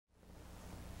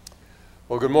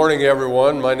Well, good morning,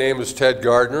 everyone. My name is Ted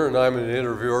Gardner, and I'm an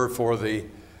interviewer for the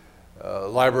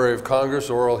Library of Congress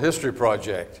Oral History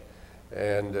Project.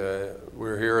 And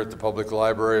we're here at the Public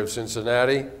Library of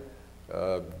Cincinnati.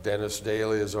 Dennis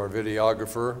Daly is our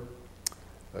videographer,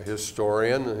 a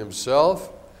historian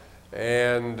himself.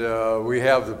 And we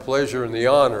have the pleasure and the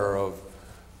honor of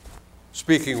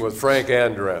speaking with Frank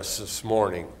Andress this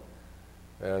morning.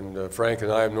 And Frank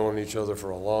and I have known each other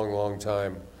for a long, long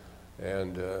time.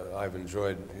 And I've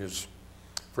enjoyed his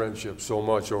friendship so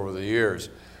much over the years.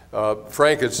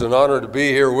 Frank, it's an honor to be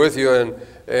here with you,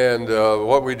 and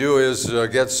what we do is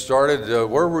get started.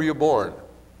 Where were you born?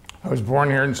 I was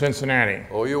born here in Cincinnati.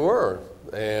 Oh, you were.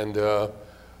 And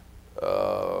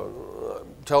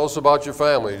tell us about your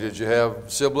family. Did you have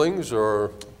siblings,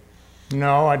 or?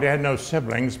 No, I had no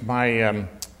siblings. My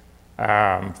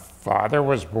father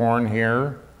was born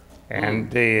here,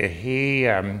 and he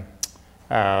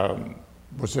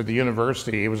was at the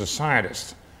university. He was a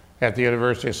scientist at the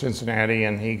University of Cincinnati,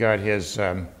 and he got his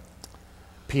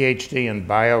PhD in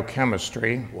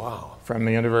biochemistry. Wow. From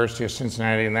the University of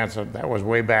Cincinnati, and that was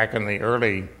way back in the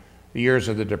early years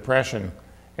of the Depression,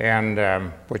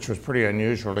 and which was pretty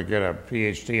unusual to get a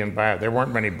PhD in bio. There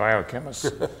weren't many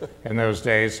biochemists in those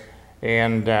days,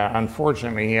 and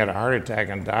unfortunately he had a heart attack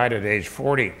and died at age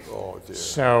 40. Oh, dear.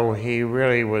 So he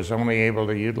really was only able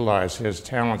to utilize his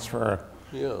talents for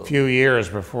a few years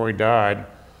before he died.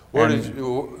 Where did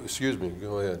you, excuse me,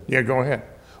 go ahead. Yeah, go ahead.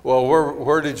 Well,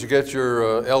 where did you get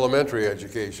your elementary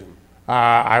education?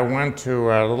 I went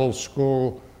to a little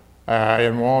school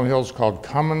in Walnut Hills called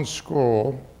Cummins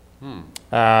School.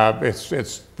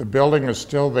 The building is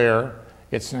still there.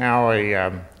 It's now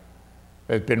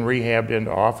it's been rehabbed into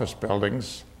office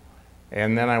buildings.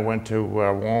 And then I went to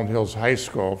Walnut Hills High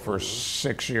School for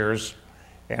 6 years,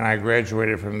 and I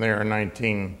graduated from there in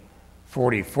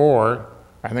 1944.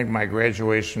 I think my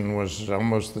graduation was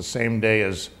almost the same day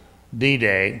as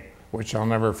D-Day, which I'll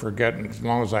never forget as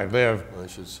long as I live. I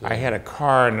should say. I had a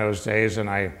car in those days, and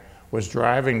I was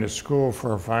driving to school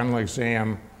for a final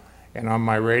exam, and on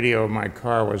my radio in my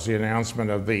car was the announcement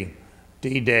of the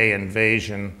D-Day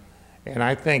invasion. And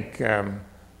I think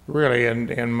really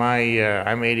in my,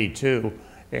 I'm 82,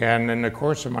 and in the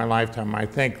course of my lifetime, I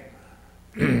think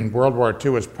World War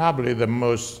II is probably the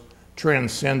most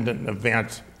transcendent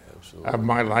event of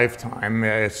my lifetime.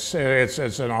 It's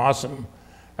an awesome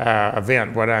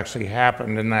event. What actually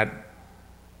happened in that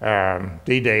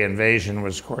D-Day invasion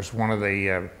was, of course, one of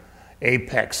the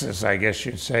apexes, I guess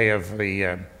you'd say, of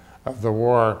the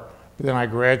war. But then I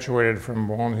graduated from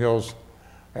Walnut Hills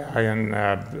in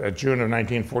June of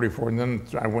 1944, and then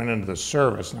I went into the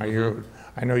service. Now,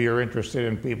 I know you're interested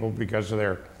in people because of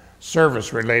their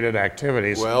service-related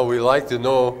activities. Well, we like to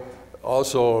know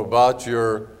also about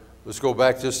your, let's go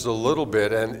back just a little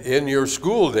bit, and in your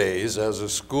school days as a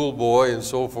schoolboy and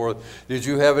so forth, did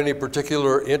you have any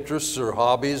particular interests or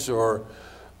hobbies, or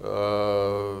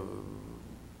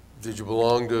did you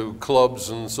belong to clubs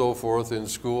and so forth in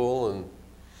school? And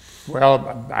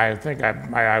well, I think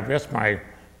I guess my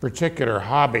particular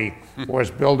hobby was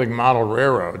building model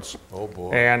railroads. Oh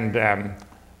boy. And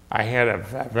I had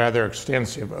a rather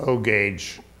extensive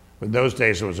O-gauge. In those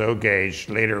days it was O-gauge,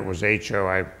 later it was HO.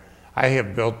 I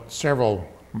have built several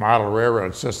model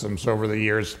railroad systems over the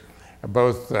years,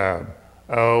 both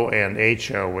O and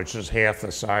HO, which is half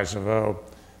the size of O.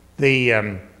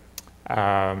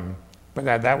 But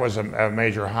that was a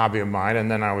major hobby of mine, and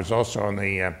then I was also on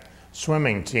the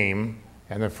swimming team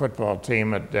and the football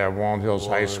team at Walnut Hills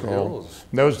High School.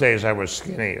 In those days I was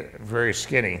skinny, very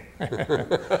skinny.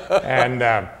 And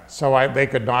so they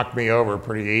could knock me over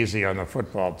pretty easy on the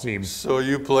football team. So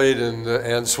you played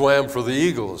and swam for the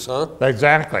Eagles, huh?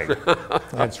 Exactly.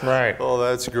 That's right. Oh,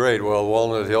 that's great. Well,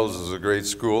 Walnut Hills is a great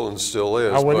school and still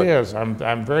is. Oh, it is.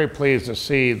 I'm very pleased to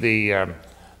see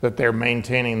that they're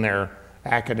maintaining their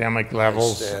academic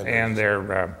levels and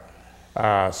their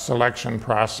selection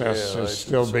process is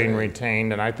still being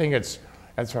retained, and I think that's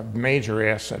a major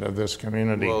asset of this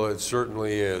community. Well, it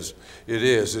certainly is. It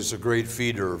is. It's a great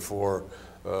feeder for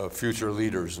future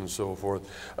leaders and so forth.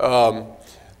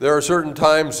 There are certain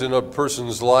times in a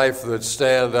person's life that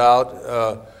stand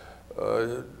out.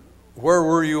 Where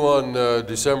were you on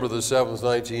December the 7th,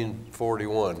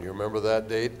 1941? You remember that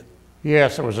date?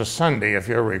 Yes, it was a Sunday, if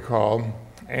you'll recall,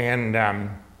 and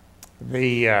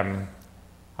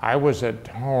I was at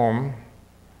home.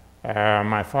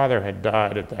 My father had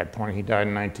died at that point. He died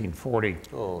in 1940.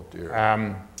 Oh, dear.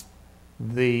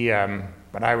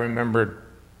 But I remembered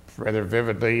rather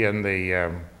vividly in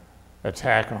the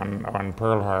attack on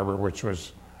Pearl Harbor, which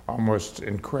was almost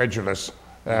incredulous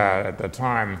at the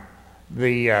time.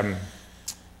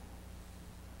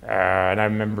 and I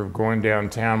remember going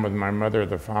downtown with my mother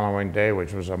the following day,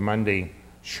 which was a Monday,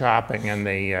 shopping, and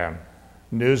the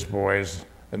newsboys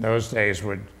in those days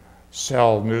would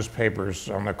sell newspapers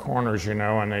on the corners, you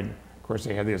know, and of course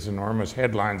they had these enormous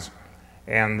headlines,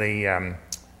 and the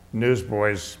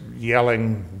newsboys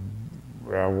yelling,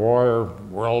 war,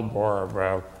 world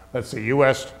war, let's see,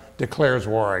 U.S. declares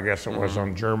war, I guess it was,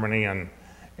 on Germany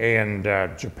and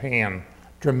Japan.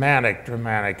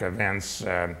 Dramatic events.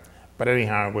 But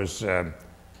anyhow, it was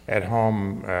at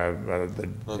home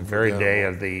the very day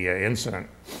of the incident.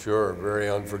 Sure, very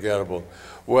unforgettable.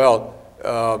 Well,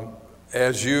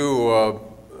 as you, of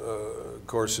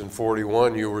course, in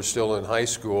 '41, you were still in high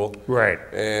school. Right.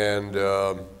 And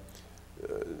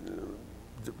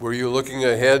were you looking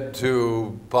ahead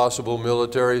to possible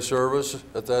military service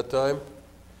at that time?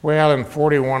 Well, in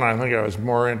 '41, I think I was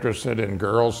more interested in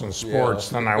girls and sports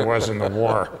than I was in the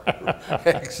war.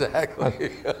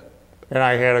 Exactly. And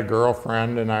I had a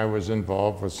girlfriend, and I was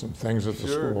involved with some things at the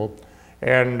school.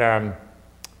 And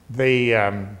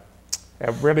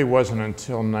it really wasn't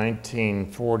until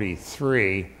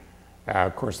 1943,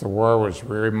 of course, the war was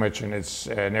very much in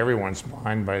everyone's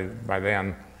mind by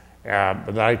then,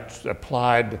 but I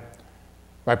applied,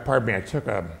 I took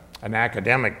an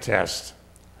academic test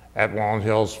at Walnut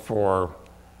Hills for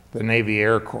the Navy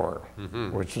Air Corps,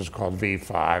 which was called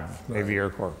V5, Navy Air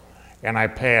Corps. And I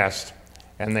passed,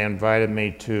 and they invited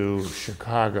me to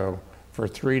Chicago for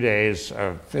 3 days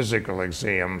of physical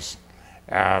exams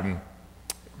at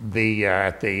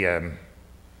the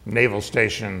Naval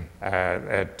Station,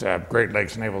 at Great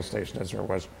Lakes Naval Station, that's where it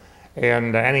was.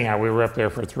 And anyhow, we were up there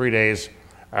for 3 days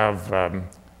of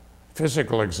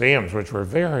physical exams, which were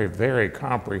very, very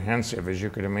comprehensive, as you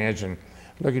could imagine.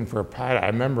 Looking for a pilot. I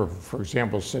remember, for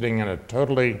example, sitting in a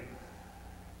totally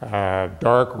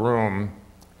dark room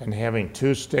and having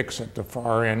 2 sticks at the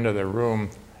far end of the room,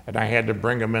 and I had to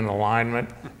bring them in alignment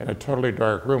in a totally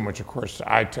dark room, which of course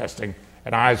eye testing,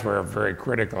 and eyes were a very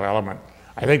critical element.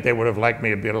 I think they would have liked me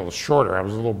to be a little shorter. I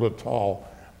was a little bit tall,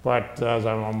 but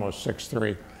I'm almost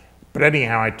 6'3". But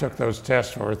anyhow, I took those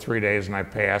tests for 3 days and I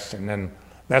passed, and then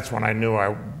that's when I knew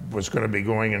I was going to be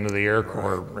going into the Air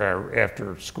Corps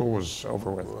after school was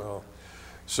over with. Well,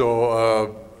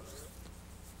 so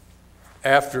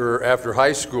after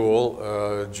high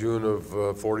school, June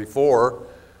of '44,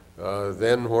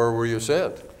 then where were you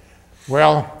sent?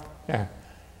 Well,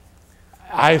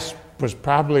 I was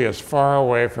probably as far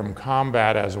away from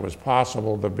combat as it was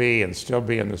possible to be and still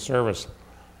be in the service.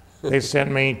 They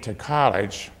sent me to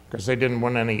college because they didn't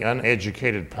want any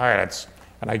uneducated pilots.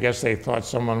 And I guess they thought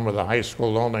someone with a high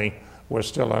school only was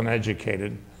still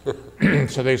uneducated.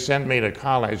 So they sent me to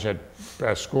college at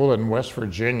a school in West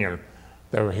Virginia,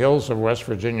 the hills of West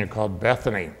Virginia, called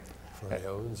Bethany.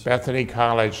 Bethany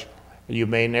College, you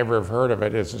may never have heard of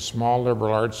it. It's a small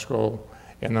liberal arts school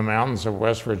in the mountains of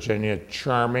West Virginia,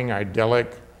 charming,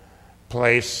 idyllic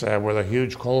place with a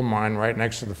huge coal mine right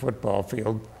next to the football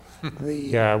field,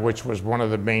 which was one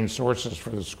of the main sources for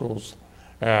the school's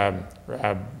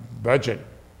budget.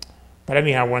 But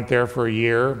anyhow, I went there for a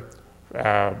year,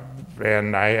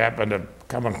 and I happened to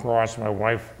come across, my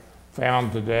wife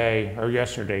found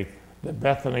yesterday, the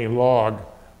Bethany log,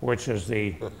 which is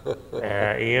the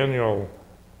annual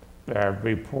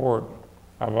report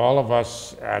of all of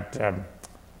us at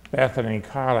Bethany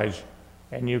College,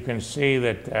 and you can see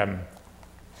that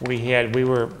we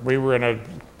were in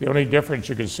the only difference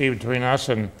you could see between us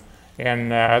and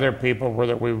other people were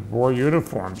that we wore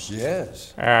uniforms.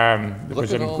 Yes. It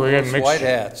was a grand mixture. White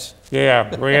hats.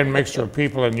 Yeah, grand mixture of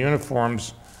people in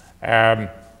uniforms, and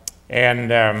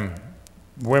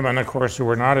women, of course, who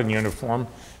were not in uniform.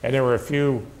 And there were a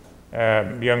few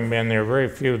young men. There were very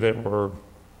few that were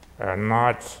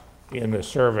not in the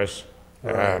service.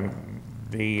 Right.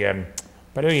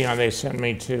 But anyhow, they sent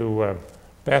me to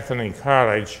Bethany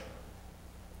College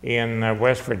in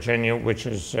West Virginia, which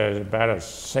is about as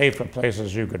safe a place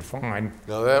as you could find.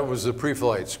 Now that was the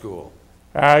pre-flight school.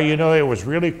 You know, it was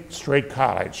really straight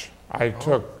college. I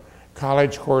took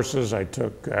college courses. I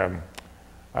took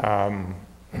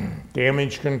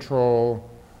damage control,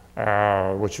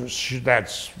 which was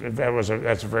that's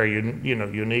a very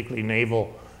uniquely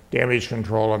naval damage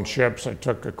control on ships. I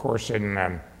took a course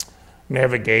in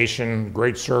navigation,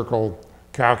 great circle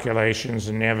calculations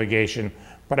and navigation.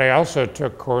 But I also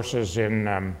took courses in,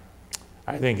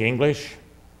 I think, English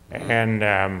and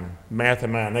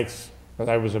mathematics. But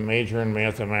I was a major in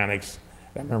mathematics.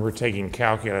 I remember taking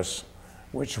calculus,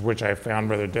 which I found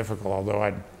rather difficult, although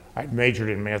I'd majored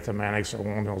in mathematics at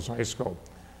Walnut Hills High School.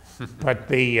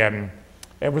 But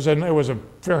it was a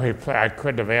very, I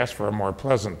couldn't have asked for a more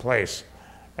pleasant place.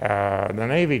 The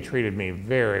Navy treated me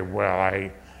very well.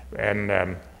 I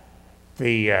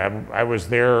was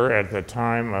there at the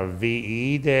time of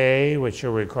VE Day, which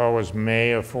you'll recall was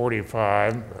May of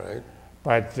 '45. Right.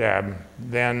 But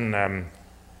then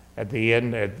at the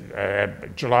end,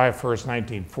 July 1st,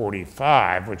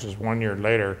 1945, which is 1 year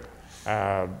later,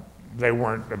 they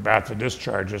weren't about to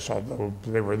discharge us, although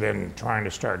they were then trying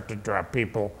to start to drop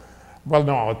people. Well,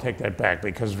 no, I'll take that back,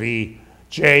 because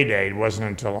VJ Day wasn't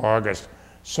until August.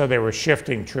 So they were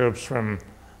shifting troops from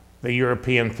the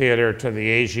European theater to the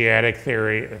Asiatic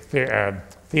theater,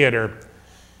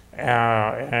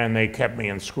 and they kept me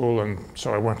in school, and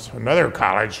so I went to another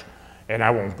college, and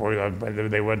I won't bore you, but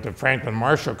they went to Franklin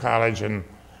Marshall College in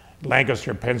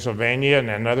Lancaster, Pennsylvania, and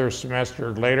another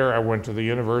semester later I went to the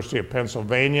University of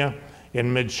Pennsylvania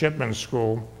in Midshipman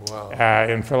School. Wow.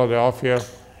 In Philadelphia,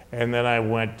 and then I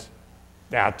went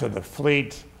out to the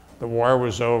fleet. The war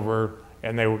was over,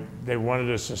 and they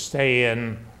wanted us to stay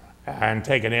in and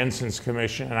take an ensign's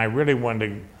commission, and I really wanted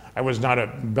to. I was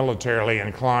not militarily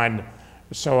inclined,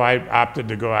 so I opted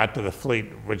to go out to the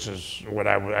fleet, which is what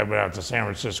I went out to San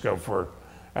Francisco for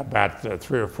about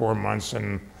 3 or 4 months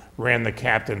and ran the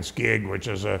captain's gig, which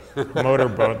is a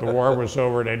motorboat. The war was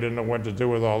over, they didn't know what to do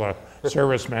with all the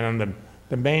servicemen, and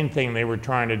the main thing they were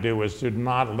trying to do was to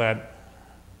not let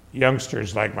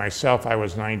youngsters like myself, I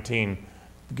was 19,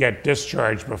 get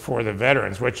discharged before the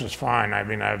veterans, which is fine. I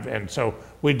mean, and so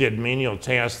we did menial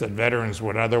tasks that veterans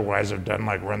would otherwise have done,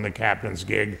 like run the captain's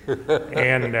gig.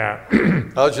 And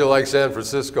how'd you like San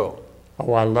Francisco?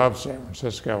 Oh, I love San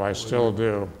Francisco. I still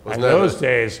do. In Wasn't that those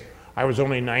days, I was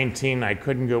only 19. I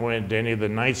couldn't go into any of the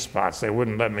night spots. They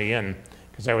wouldn't let me in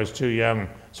because I was too young.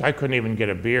 So I couldn't even get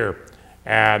a beer,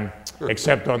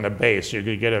 except on the base. You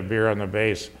could get a beer on the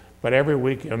base. But every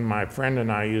weekend, my friend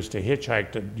and I used to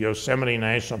hitchhike to Yosemite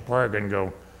National Park and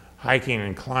go hiking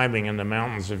and climbing in the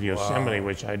mountains of Yosemite, wow,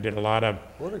 which I did a lot of.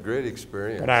 What a great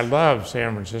experience. But I love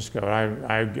San Francisco.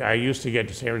 I used to get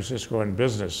to San Francisco in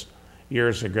business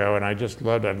years ago, and I just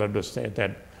loved it. I'd love to stay at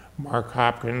that Mark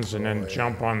Hopkins and then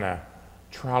jump on the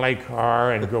trolley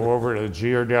car and go over to the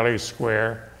Ghirardelli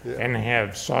Square and have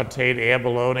sauteed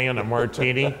abalone and a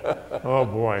martini. Oh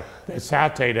boy, the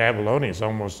sauteed abalone is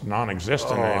almost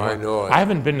non-existent anymore. I know it. I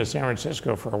haven't been to San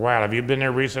Francisco for a while. Have you been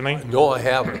there recently? No, I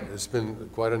haven't. It's been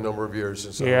quite a number of years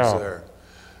since I was there.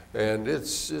 And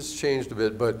it's changed a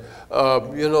bit, but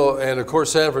you know, and of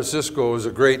course San Francisco is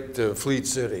a great fleet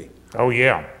city. Oh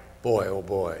yeah. Boy, oh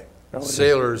boy.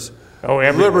 Sailors,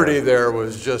 everywhere. Liberty there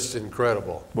was just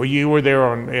incredible. Well, you were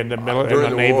there in the middle during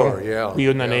in the the Navy. war, yeah. Were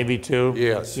you in the Navy too?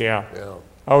 Yes. Yeah. Yeah.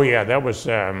 Oh yeah, that was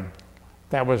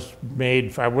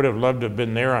made. I would have loved to have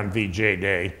been there on VJ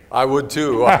Day. I would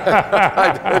too.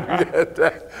 I didn't get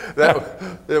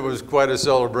that. It was quite a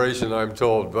celebration, I'm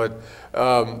told. But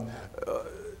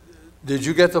did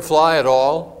you get to fly at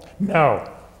all? No,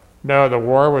 the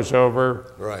war was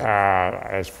over. Right.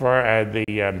 As far as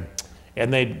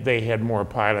and they had more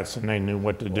pilots than they knew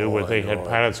what to do with. They had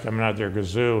pilots coming out their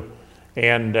kazoo,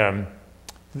 and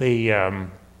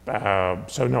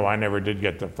so no, I never did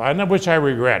get to fly, which I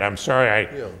regret. I'm sorry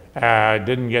I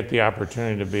didn't get the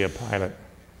opportunity to be a pilot.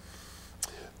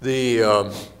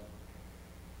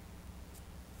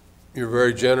 You're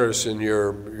very generous in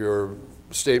your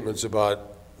statements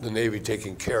about the Navy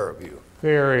taking care of you.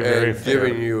 Very and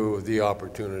giving you the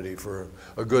opportunity for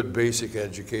a good basic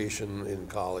education in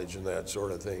college and that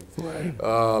sort of thing. Right.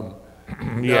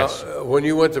 Yes. Now, when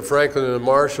you went to Franklin and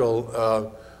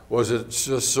Marshall, was it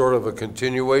just sort of a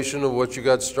continuation of what you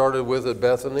got started with at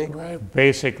Bethany? Right.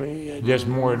 Basically, just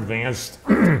more advanced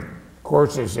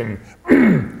courses in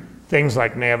things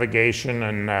like navigation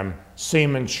and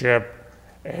seamanship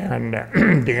and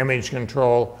damage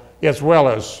control, as well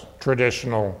as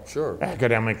traditional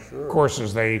academic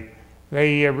courses. They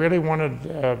really wanted,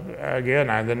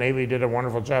 again, the Navy did a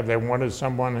wonderful job. They wanted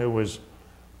someone who was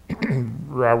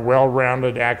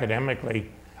well-rounded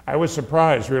academically. I was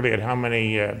surprised really at how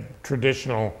many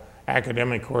traditional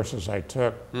academic courses I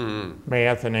took.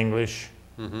 Math and English.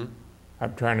 I'm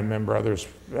trying to remember others.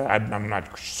 I'm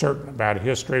not certain about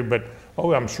history, but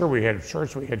I'm sure we had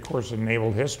courses in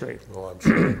naval history. Oh, I'm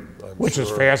sure. Which is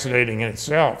fascinating in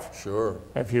itself. Sure.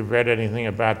 If you've read anything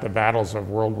about the battles of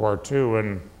World War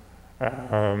II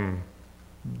and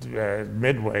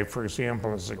Midway, for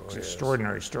example, is an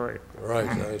extraordinary story. Right,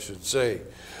 I should say.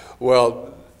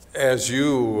 Well, as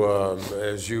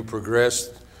you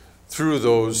progressed through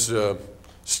those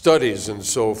studies and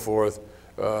so forth,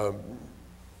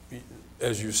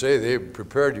 as you say, they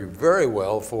prepared you very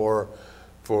well for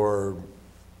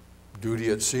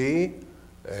duty at sea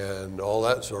and all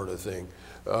that sort of thing.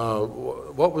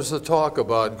 What was the talk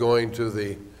about going to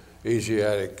the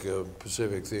Asiatic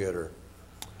Pacific Theater?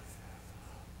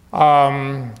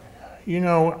 You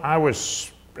know,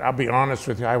 I'll be honest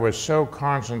with you, I was so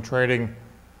concentrating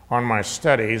on my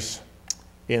studies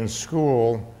in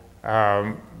school.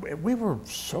 We were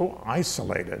so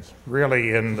isolated,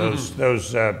 really, in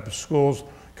those schools,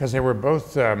 because they were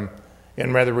both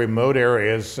in rather remote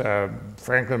areas.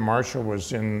 Franklin Marshall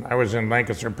I was in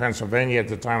Lancaster, Pennsylvania at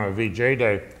the time of VJ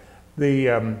Day.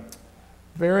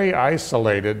 Very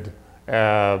isolated,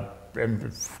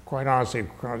 and quite honestly,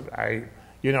 I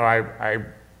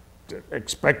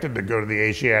expected to go to the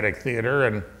Asiatic Theater,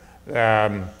 and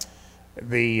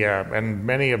and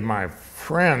many of my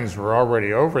friends were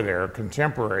already over there,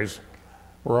 contemporaries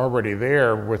were already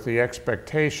there with the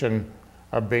expectation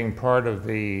of being part of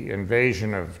the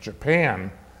invasion of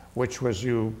Japan, which was,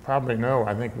 you probably know,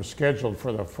 I think was scheduled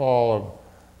for the fall of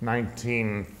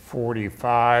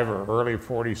 1945 or early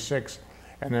 46,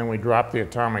 and then we dropped the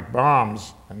atomic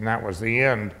bombs, and that was the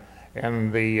end.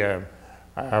 And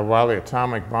while the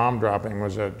atomic bomb dropping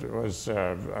was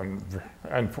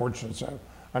unfortunate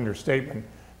understatement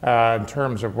in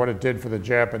terms of what it did for the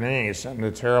Japanese and the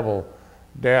terrible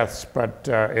deaths, but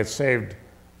it saved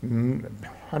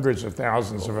hundreds of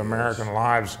thousands of American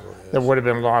lives that would have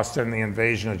been lost in the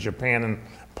invasion of Japan, and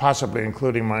possibly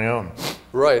including my own.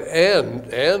 Right,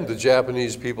 and the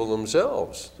Japanese people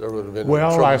themselves. There would have been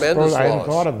well, tremendous I suppose loss. I hadn't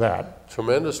thought of that.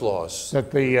 Tremendous loss. That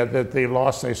the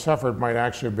loss they suffered might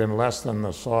actually have been less than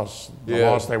the loss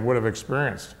they would have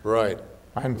experienced. Right.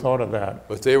 I hadn't thought of that.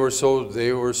 But they were so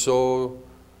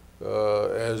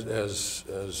as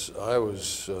I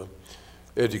was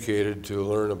educated to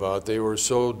learn about, they were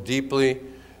so deeply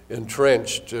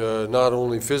entrenched, not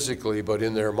only physically but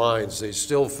in their minds. They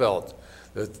still felt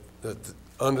that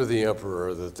under the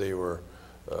emperor that they were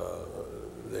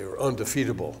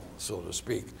undefeatable, so to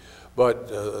speak. But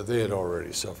they had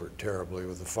already suffered terribly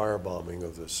with the firebombing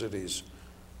of the cities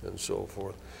and so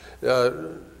forth.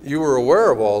 You were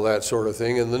aware of all that sort of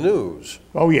thing in the news.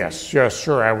 Oh yes, yes,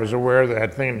 sure. I was aware of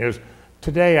that thing in the news.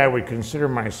 Today I would consider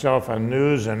myself a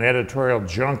news and editorial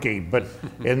junkie, but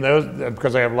in those,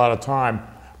 because I have a lot of time,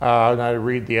 and I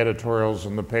read the editorials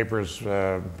and the papers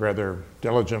rather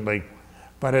diligently.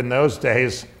 But in those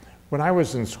days, when I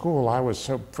was in school, I was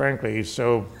the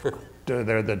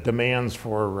demands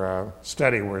for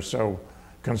study were so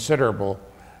considerable.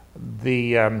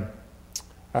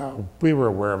 We were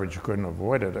aware of it, you couldn't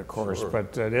avoid it, of course, sure.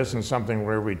 But it isn't something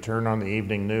where we turn on the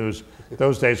evening news.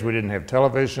 Those days we didn't have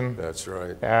television. That's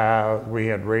right. We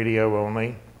had radio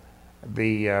only.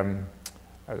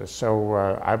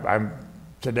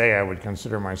 Today I would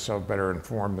consider myself better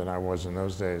informed than I was in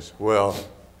those days. Well,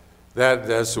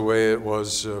 that's the way it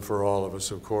was for all of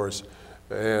us, of course.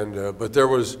 And but there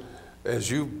was, as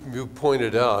you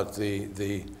pointed out,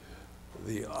 the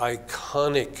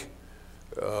iconic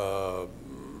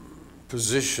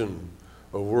position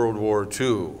of World War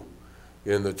II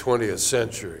in the 20th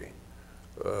century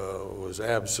was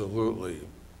absolutely,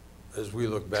 as we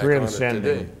look back on it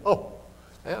today. Oh,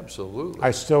 absolutely.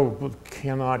 I still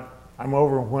cannot, I'm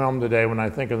overwhelmed today when I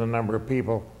think of the number of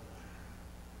people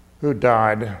who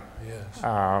died. Yes.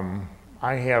 I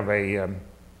have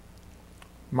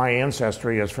my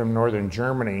ancestry is from northern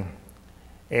Germany,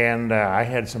 and I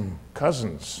had some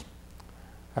cousins,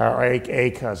 or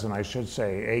a cousin, I should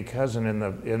say, a cousin in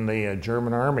the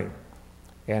German army,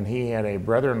 and he had a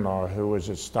brother-in-law who was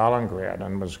at Stalingrad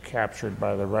and was captured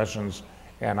by the Russians,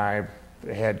 and I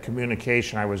had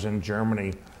communication. I was in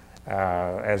Germany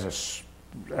after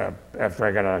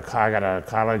I got out of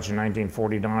college in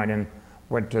 1949 and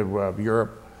went to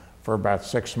Europe for about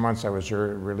 6 months. I was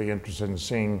really interested in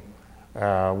seeing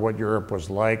what Europe was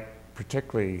like,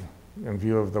 particularly in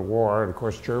view of the war. And of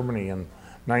course, Germany in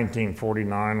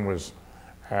 1949 was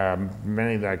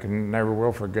many that I can never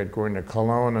will forget, going to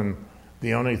Cologne, and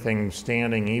the only thing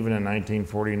standing even in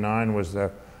 1949 was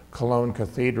the Cologne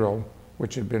Cathedral,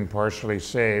 which had been partially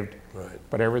saved. Right.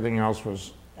 But everything else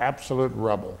was absolute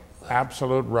rubble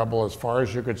as far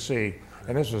as you could see.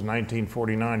 And this was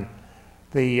 1949.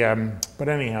 But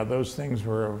anyhow, those things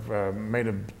made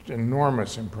an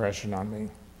enormous impression on me.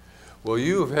 Well,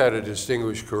 you've had a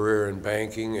distinguished career in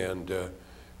banking and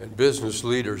business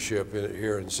leadership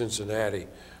here in Cincinnati.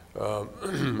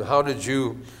 How did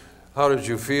you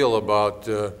feel about,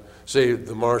 say,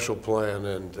 the Marshall Plan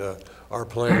and our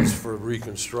plans for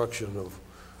reconstruction of?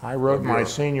 I wrote my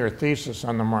senior thesis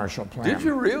on the Marshall Plan. Did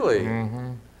you really?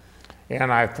 Mm-hmm.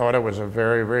 And I thought it was a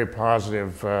very, very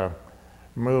positive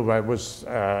move.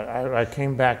 I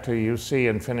came back to UC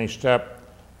and finished up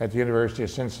at the University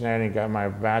of Cincinnati and got my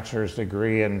bachelor's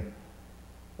degree in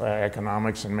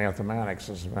economics and mathematics,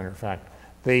 as a matter of fact.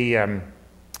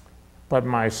 But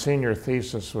my senior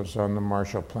thesis was on the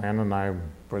Marshall Plan, and I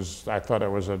thought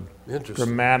it was a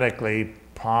dramatically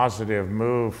positive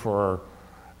move for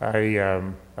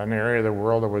an area of the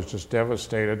world that was just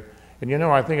devastated. And you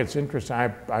know, I think it's interesting,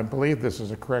 I believe this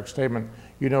is a correct statement.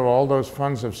 You know, all those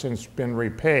funds have since been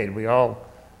repaid. We all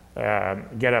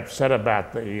get upset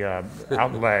about the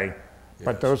outlay, yes.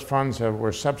 But those funds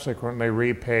were subsequently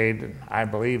repaid, I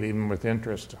believe, even with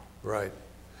interest. Right.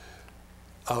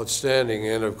 Outstanding.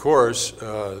 And of course,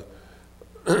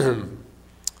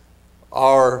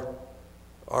 our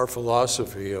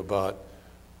philosophy about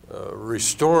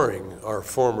restoring our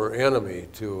former enemy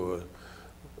to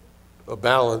a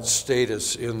balanced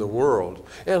status in the world,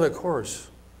 and of course,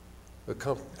 a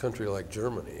country like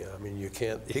Germany. I mean, you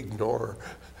can't ignore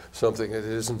something that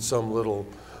isn't some little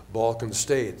Balkan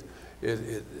state.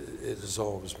 It has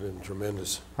always been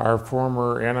tremendous. Our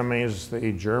former enemies,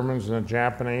 the Germans and the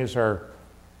Japanese, are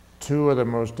two of the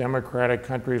most democratic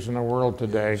countries in the world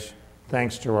today, yes.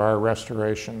 Thanks to our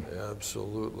restoration.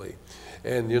 Absolutely.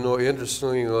 And you know,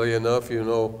 interestingly enough, you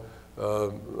know,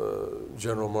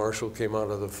 General Marshall came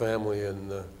out of the family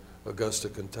in Augusta,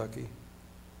 Kentucky.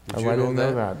 Did you know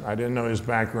that? I didn't know his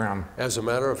background. As a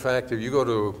matter of fact, if you go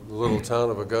to the little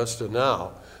town of Augusta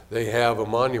now, they have a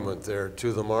monument there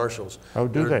to the Marshalls. Oh,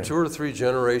 do they? 2 or 3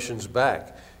 generations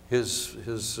back, his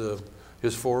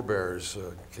forebears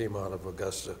came out of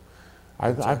Augusta.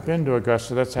 I've been to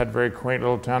Augusta. That's that very quaint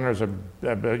little town. There's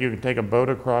you can take a boat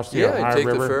across the Ohio take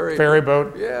River. The ferry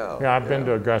boat. Yeah. Yeah, I've been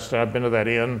to Augusta. I've been to that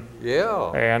inn.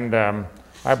 Yeah. And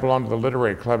I belonged to the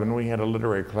literary club, and we had a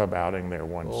literary club outing there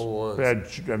once. Oh,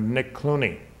 once. Nick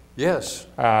Clooney. Yes.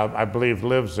 I believe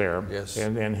lives there. Yes.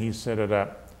 And he set it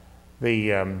up.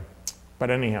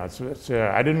 But anyhow,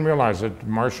 I didn't realize that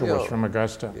Marshall was from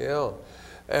Augusta. Yeah.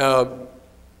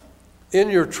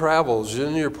 In your travels,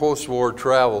 in your post-war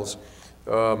travels,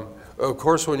 of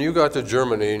course, when you got to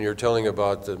Germany and you're telling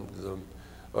about the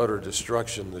utter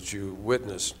destruction that you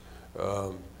witnessed,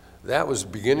 that was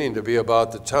beginning to be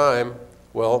about the time,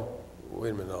 well,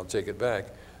 wait a minute, I'll take it back,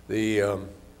 the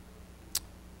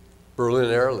Berlin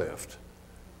airlift.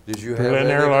 Did you have Berlin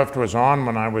airlift was on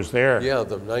when I was there. Yeah,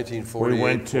 the 1948. We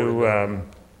went to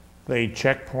the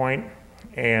checkpoint,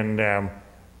 and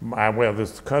well,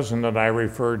 this cousin that I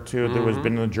referred to that was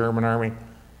been in the German army,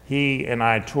 he and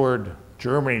I toured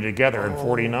Germany together in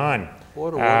 '49,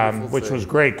 what a wonderful which thing. Was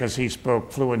great because he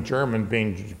spoke fluent German,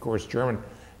 being of course German.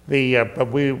 But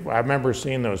I remember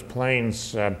seeing those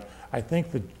planes. I think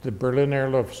the Berlin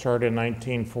airlift started in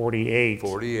 1948.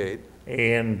 48.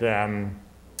 And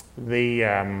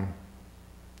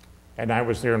and I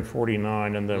was there in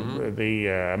 '49, and I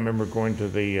remember going to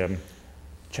the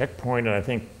checkpoint, and I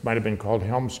think might have been called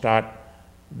Helmstadt.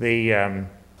 And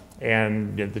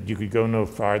that you could go no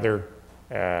farther.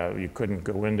 You couldn't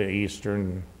go into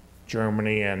Eastern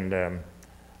Germany, and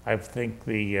I think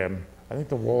the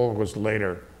wall was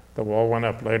later. The wall went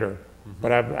up later.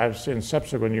 But I've in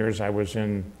subsequent years I was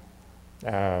in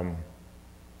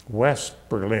West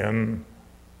Berlin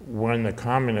when the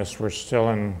communists were still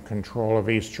in control of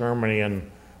East Germany, and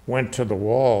went to the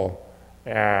wall,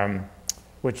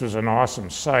 which was an awesome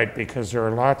sight because there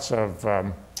are lots of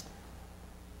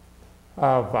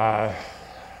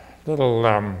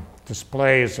little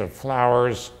displays of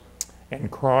flowers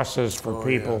and crosses for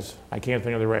people. Yes. I can't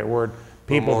think of the right word.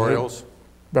 Memorials?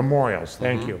 Memorials,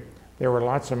 thank you. There were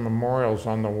lots of memorials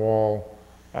on the wall,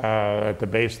 at the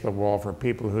base of the wall, for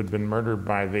people who'd been murdered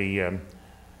by the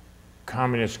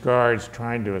communist guards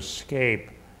trying to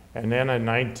escape. And then in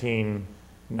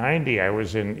 1990, I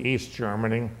was in East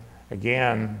Germany,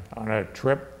 again, on a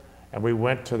trip, and we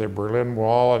went to the Berlin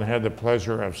Wall and had the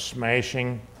pleasure of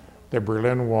smashing the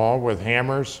Berlin Wall with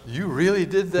hammers. You really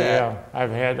did that? Yeah,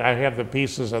 I have the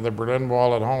pieces of the Berlin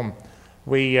Wall at home.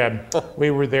 We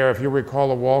were there, if you recall,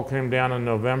 the wall came down in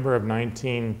November of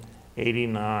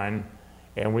 1989,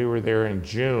 and we were there in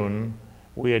June.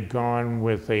 We had gone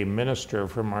with a minister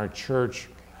from our church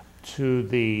to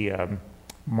the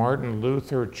Martin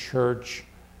Luther Church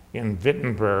in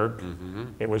Wittenberg.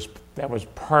 That was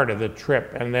part of the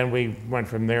trip, and then we went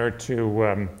from there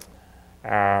to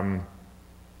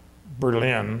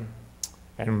Berlin,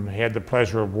 and had the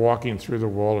pleasure of walking through the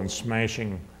wall and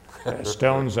smashing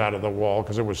stones out of the wall,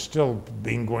 because it was still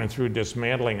going through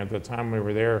dismantling at the time we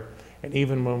were there. And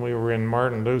even when we were in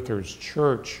Martin Luther's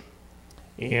church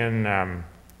in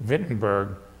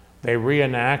Wittenberg, they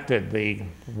reenacted the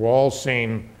wall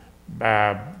scene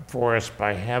for us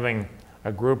by having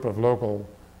a group of local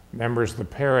members of the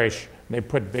parish. They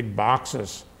put big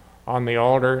boxes on the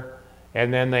altar,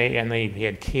 and then they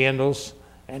had candles,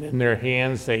 and in their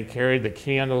hands they carried the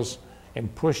candles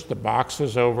and pushed the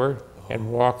boxes over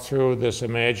and walked through this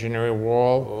imaginary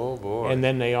wall. Oh, boy. And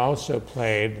then they also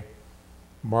played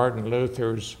Martin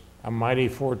Luther's "A Mighty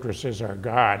Fortress Is Our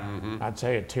God." I'll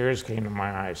tell you, tears came to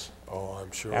my eyes. Oh,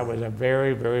 I'm sure. That was a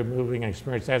very, very moving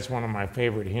experience. That's one of my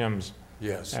favorite hymns.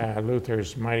 Yes.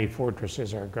 Luther's "Mighty Fortress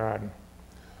Is Our God."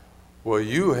 Well,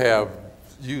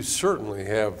 you certainly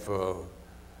have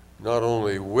not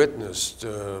only witnessed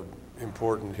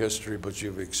important history, but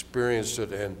you've experienced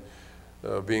it, and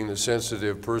being the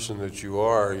sensitive person that you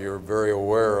are, you're very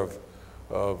aware of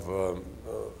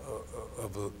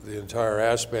the entire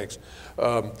aspects.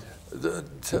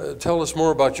 Tell us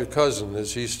more about your cousin.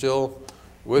 Is he still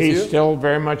with you? He's still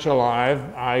very much alive.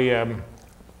 I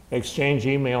exchange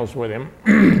emails with him.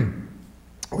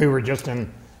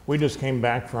 We just came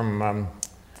back from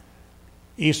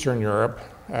Eastern Europe.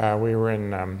 We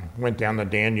were went down the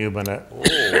Danube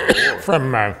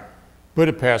from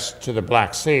Budapest to the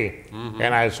Black Sea,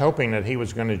 and I was hoping that he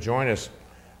was going to join us,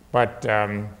 but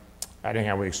I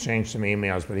think we exchanged some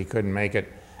emails, but he couldn't make it.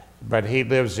 But he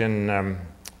lives in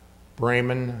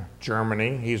Bremen,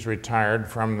 Germany. He's retired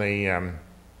from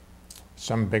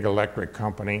some big electric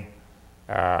company.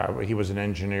 He was an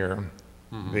engineer.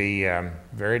 The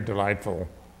very delightful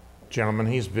gentleman.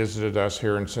 He's visited us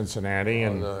here in Cincinnati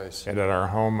and at our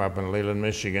home up in Leland,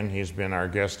 Michigan. He's been our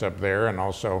guest up there and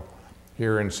also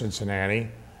here in Cincinnati.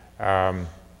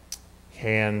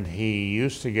 And he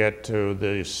used to get to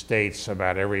the States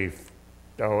about every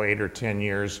 8 or 10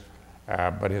 years,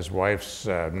 but his wife's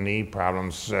knee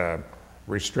problems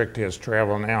restrict his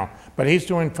travel now. But he's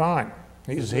doing fine.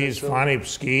 He's fine. He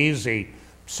skis, he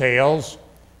sails.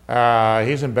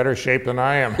 He's in better shape than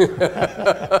I am.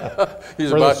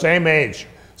 He's We're the same age.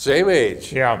 Same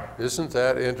age? Yeah. Isn't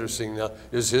that interesting? Now,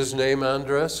 is his name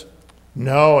Andress?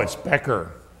 No, it's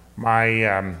Becker.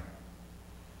 My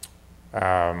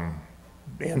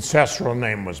ancestral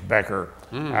name was Becker.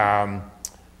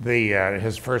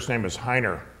 His first name is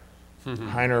Heiner.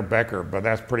 Heiner Becker, but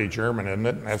that's pretty German, isn't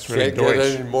it? That's really Can't Deutsch.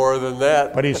 get any more than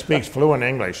that. But he speaks fluent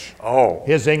English. Oh.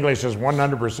 His English is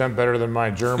 100% better than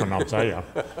my German, I'll tell you.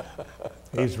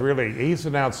 He's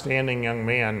an outstanding young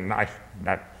man.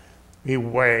 He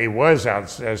was an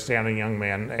outstanding young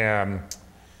man,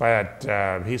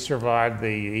 but he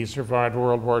survived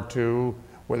World War II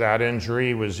without injury.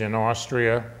 He was in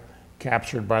Austria,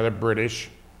 captured by the British,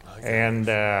 and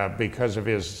because of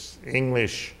his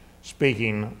English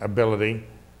speaking ability,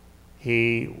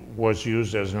 he was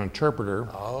used as an interpreter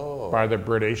by the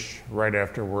British right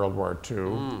after World War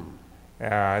II.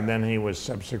 And then he was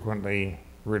subsequently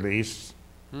released,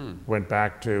 went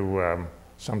back to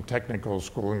some technical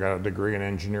school and got a degree in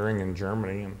engineering in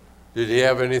Germany. Did he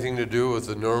have anything to do with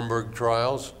the Nuremberg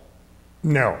trials?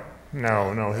 No,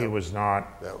 he was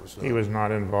not. He was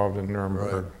not involved in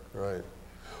Nuremberg. Right.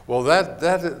 Well,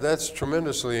 that's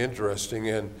tremendously interesting,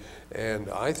 and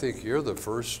I think you're the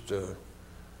first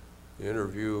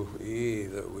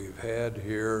interviewee that we've had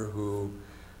here who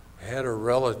had a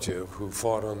relative who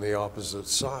fought on the opposite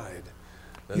side.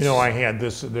 You know, I had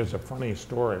this. There's a funny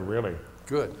story, really.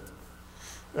 Good.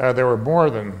 There were more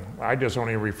than, I just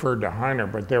only referred to Heiner,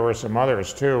 but there were some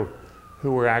others too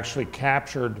who were actually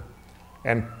captured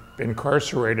and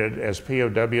incarcerated as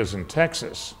POWs in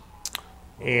Texas.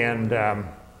 And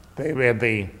they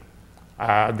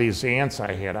had these aunts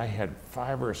I had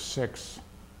 5 or 6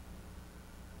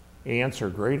 aunts or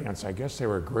great aunts, I guess they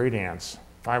were great aunts,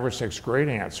 5 or 6 great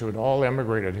aunts who had all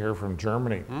emigrated here from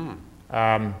Germany.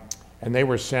 And they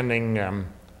were sending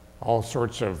all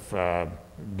sorts of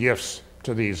gifts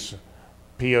to these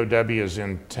POWs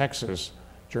in Texas,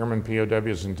 German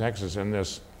POWs in Texas, and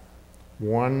this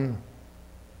one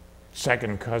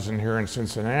second cousin here in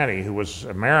Cincinnati who was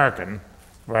American,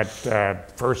 but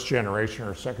first generation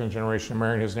or second generation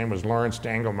American. His name was Lawrence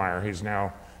Dangelmeyer. He's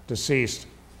now deceased.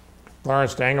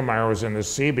 Lawrence Dangelmeyer was in the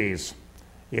Seabees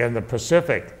in the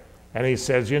Pacific, and he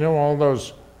says, you know, all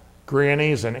those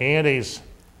grannies and aunties,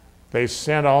 they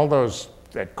sent all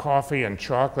that coffee and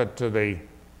chocolate to the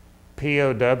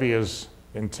POWs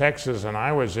in Texas, and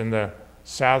I was in the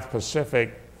South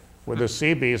Pacific with the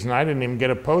Seabees, and I didn't even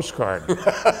get a postcard.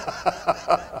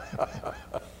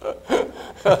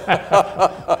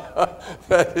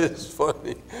 That is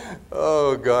funny.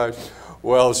 Oh, gosh.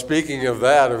 Well, speaking of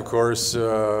that, of course,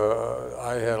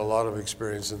 I had a lot of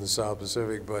experience in the South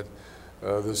Pacific, but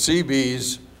the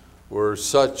Seabees were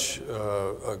such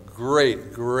a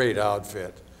great, great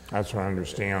outfit. That's what I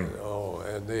understand.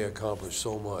 And they accomplished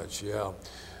so much, yeah.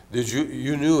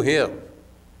 You knew him?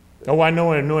 Oh, I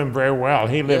knew him very well.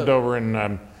 He lived over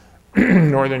in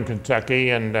northern Kentucky,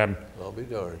 and I'll be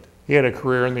darned. He had a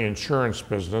career in the insurance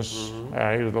business.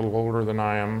 He was a little older than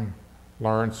I am.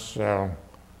 Lawrence, if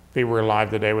he were alive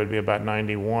today, would be about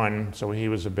 91, so he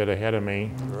was a bit ahead of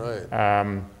me.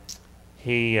 Right.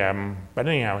 But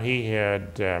anyhow,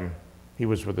 he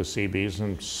was with the Seabees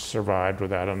and survived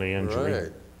without any injury.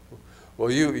 Right.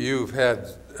 Well, you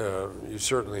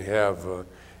certainly have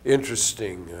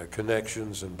interesting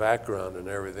connections and background and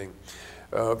everything.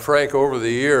 Frank, over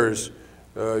the years,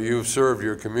 you've served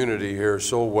your community here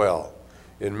so well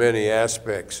in many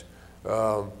aspects.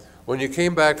 When you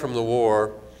came back from the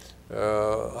war,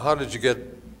 how did you get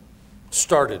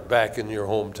started back in your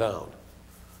hometown?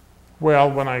 Well,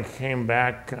 when I came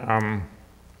back, I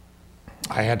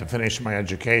had to finish my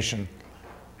education.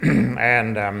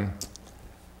 And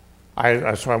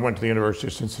so I went to the University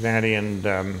of Cincinnati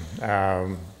and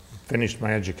finished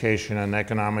my education in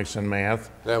economics and math.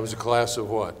 That was a class of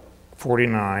what?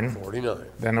 49. 49.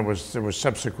 Then it was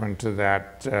subsequent to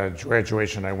that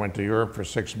graduation, I went to Europe for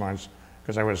 6 months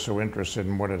because I was so interested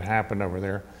in what had happened over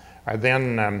there. I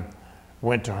then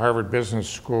went to Harvard Business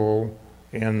School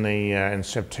in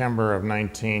September of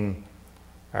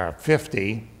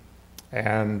 1950,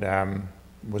 and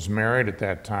was married at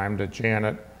that time to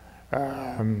Janet,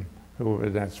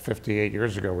 that's 58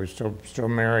 years ago. We're still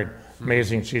married.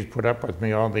 Amazing she's put up with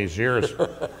me all these years.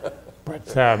 But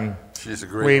she's a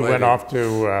great we lady. went off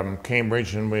to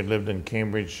Cambridge, and we lived in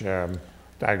Cambridge. I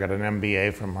got an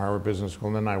MBA from Harvard Business School,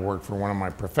 and then I worked for one of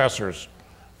my professors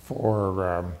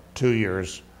for 2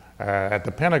 years at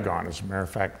the Pentagon, as a matter of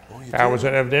fact. Oh, That was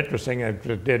interesting.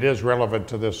 It is relevant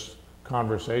to this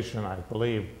conversation, I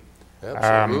believe.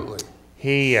 Absolutely.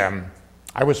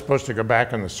 I was supposed to go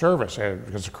back in the service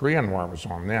because the Korean War was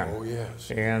on then. Oh, yes.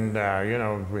 And,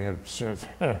 we had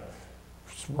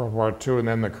World War II and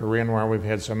then the Korean War. We've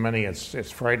had so many,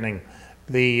 it's frightening.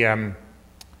 I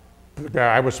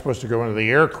was supposed to go into the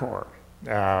Air Corps.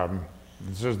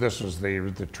 This was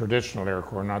the traditional Air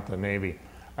Corps, not the Navy.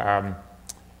 In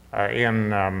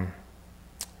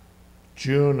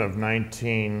June of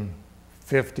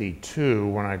 1952,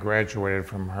 when I graduated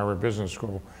from Harvard Business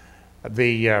School,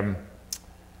 and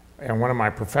one of my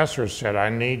professors said,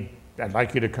 I'd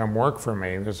like you to come work for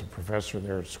me. There's a professor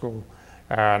there at school.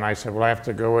 And I said, well, I have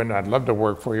to go in. I'd love to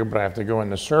work for you, but I have to go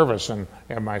into service and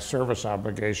have my service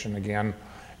obligation again.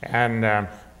 And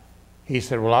he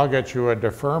said, well, I'll get you a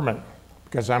deferment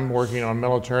because I'm working on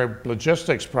military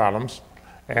logistics problems.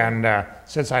 And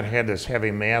since I'd had this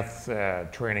heavy math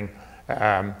training,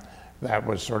 that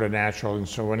was sort of natural. And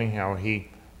so anyhow, he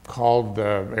called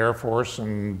the Air Force,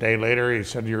 and a day later he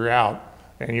said, you're out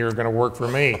and you're going to work for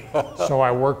me. So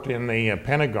I worked in the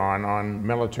Pentagon on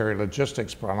military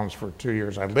logistics problems for 2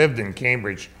 years. I lived in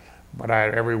Cambridge, but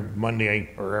every Monday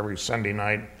or every Sunday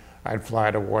night, I'd fly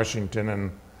to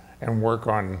Washington and work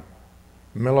on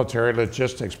military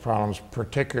logistics problems,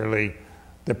 particularly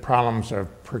the problems of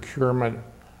procurement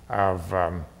of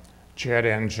jet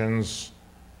engines,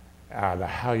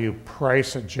 how you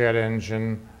price a jet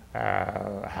engine,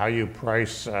 how you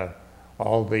price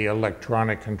all the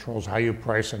electronic controls, how you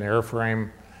price an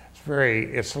airframe.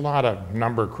 It's a lot of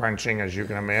number crunching, as you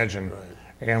can imagine. Right.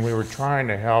 And we were trying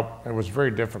to help, it was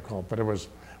very difficult, but we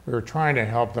were trying to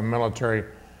help the military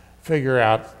figure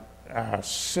out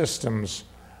systems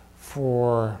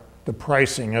for the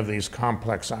pricing of these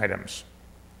complex items,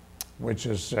 which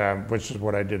is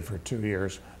what I did for 2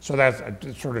 years. So that's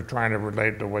sort of trying to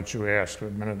relate to what you asked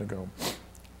a minute ago.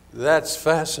 That's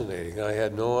fascinating. I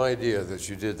had no idea that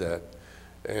you did that.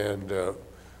 And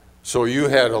so you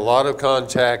had a lot of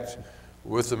contact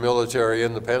with the military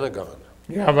in the Pentagon.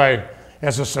 Yeah,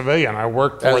 as a civilian, I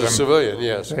worked for them. As a civilian,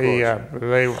 yes, of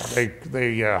course.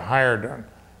 They hired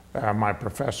my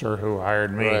professor who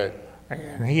hired me. Right.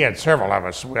 And he had several of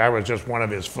us. I was just one of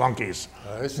his flunkies.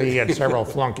 I see. He had several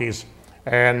flunkies,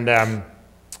 and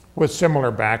with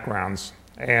similar backgrounds.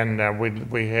 And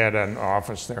we had an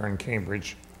office there in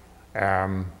Cambridge,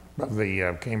 of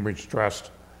the Cambridge Trust.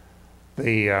 But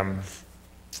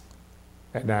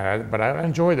I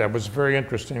enjoyed that. It was very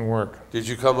interesting work. Did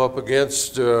you come up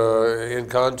against, in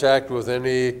contact with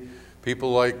any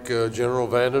people like General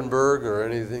Vandenberg or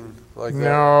anything like that?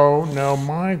 No,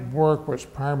 my work was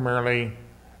primarily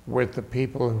with the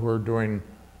people who were doing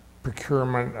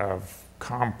procurement of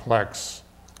complex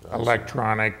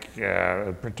electronic,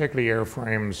 particularly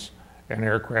airframes and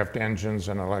aircraft engines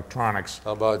and electronics.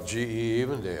 How about GE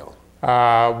Evendale?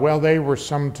 Well, they were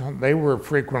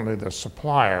frequently the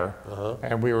supplier,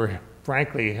 and we were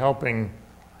frankly helping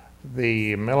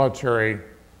the military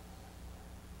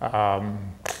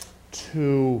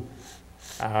to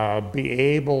be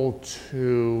able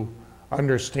to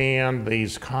understand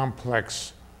these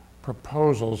complex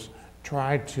proposals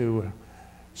try to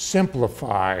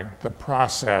simplify the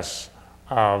process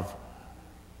of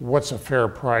what's a fair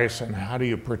price and how do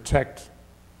you protect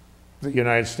the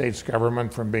United States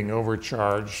government from being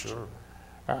overcharged. Sure.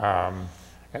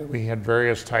 And we had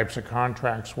various types of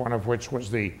contracts, one of which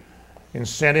was the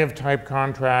incentive type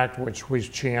contract, which we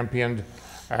championed.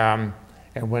 And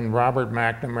when Robert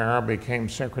McNamara became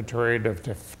Secretary of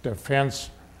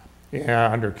Defense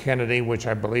under Kennedy, which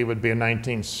I believe would be in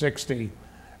 1960,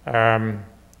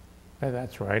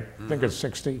 that's right, I think it's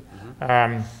 60,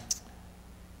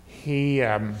 he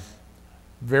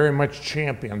very much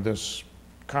championed this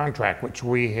contract, which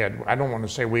we had, I don't want to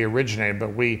say we originated,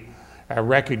 but we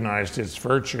recognized its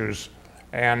virtues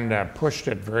and pushed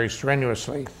it very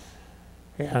strenuously.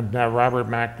 And Robert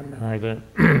McNamara,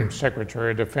 the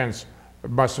Secretary of Defense,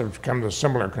 must have come to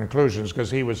similar conclusions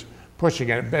because he was pushing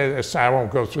it. I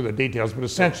won't go through the details, but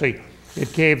essentially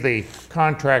it gave the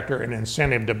contractor an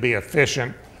incentive to be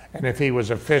efficient. And if he was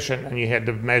efficient, and you had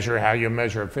to measure how you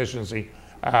measure efficiency,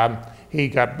 he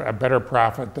got a better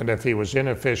profit than if he was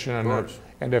inefficient.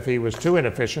 And if he was too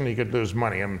inefficient, he could lose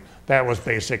money. And that was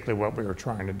basically what we were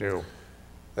trying to do.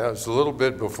 That was a little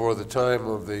bit before the time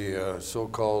of the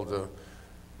so-called,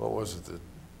 what was it, the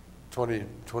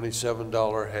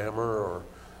 $27 hammer, or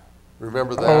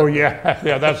remember that? Oh, yeah,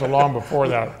 yeah, that's a long before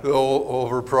that.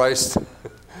 Overpriced.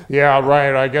 Yeah,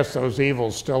 right, I guess those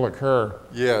evils still occur.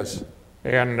 Yes.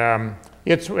 And I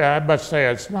must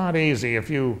say, it's not easy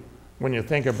when you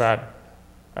think about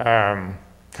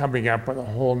coming up with a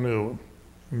whole new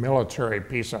military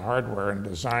piece of hardware and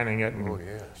designing it and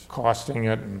costing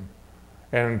it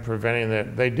and preventing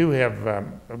that. They do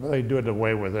it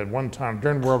away with it. One time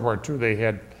during World War II, they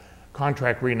had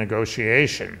contract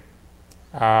renegotiation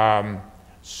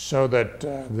so that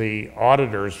the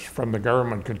auditors from the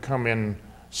government could come in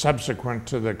subsequent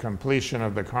to the completion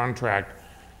of the contract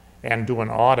and do an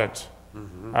audit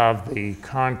of the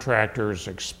contractor's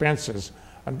expenses.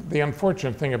 And the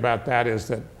unfortunate thing about that is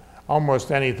that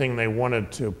almost anything they wanted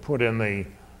to put in the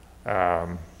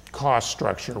cost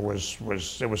structure was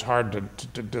hard to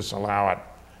disallow it.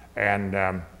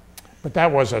 And but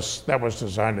that was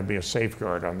designed to be a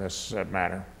safeguard on this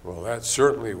matter. Well, that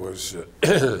certainly was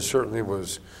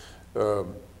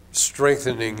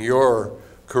strengthening your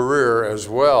career as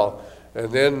well.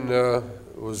 And then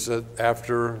was it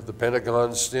after the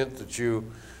Pentagon stint that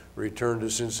you returned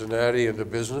to Cincinnati into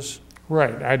business?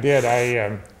 Right, I did.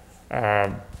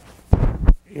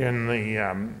 In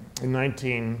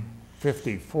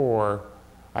 1954,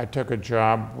 I took a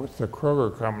job with the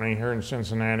Kroger Company here in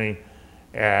Cincinnati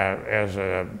as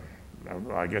an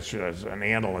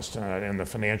analyst in the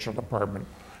financial department,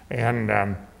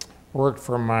 and worked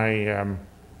for my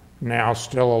now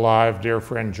still alive dear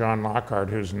friend John Lockhart,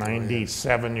 who's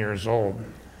 97 years old,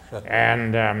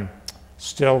 and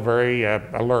still very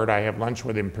alert. I have lunch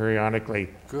with him periodically.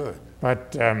 Good.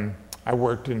 But I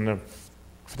worked for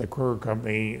the Kroger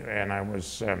Company, and I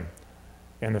was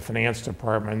in the finance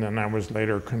department, and I was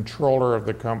later controller of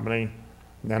the company.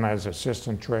 Then I was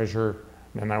assistant treasurer,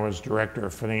 then I was director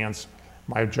of finance.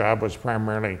 My job was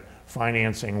primarily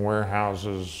financing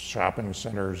warehouses, shopping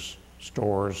centers,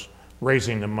 stores,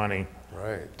 raising the money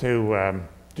to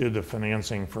do the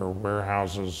financing for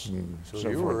warehouses and so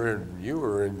forth. You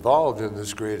were involved in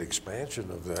this great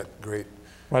expansion of that great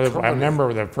company. I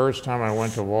remember the first time I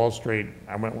went to Wall Street,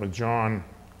 I went with John,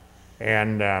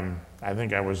 and I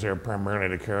think I was there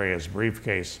primarily to carry his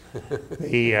briefcase.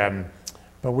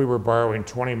 But we were borrowing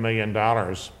 $20 million.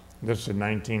 This is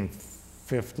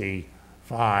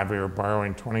 1955. We were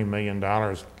borrowing $20 million.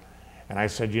 And I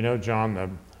said, you know,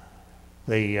 John,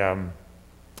 the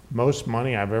most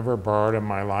money I've ever borrowed in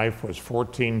my life was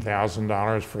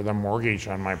 $14,000 for the mortgage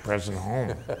on my present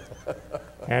home.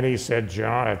 And he said,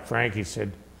 Frank, he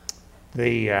said,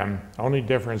 the only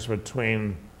difference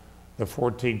between the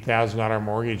 $14,000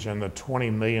 mortgage and the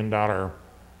 $20 million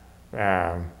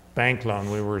bank loan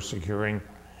we were securing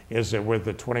is that with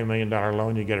the $20 million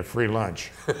loan, you get a free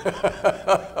lunch.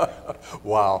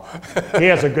 Wow. He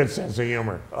has a good sense of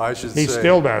humor. I should say. He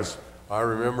still does. I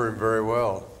remember him very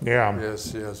well. Yeah.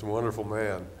 Yes, yes, wonderful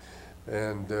man.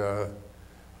 And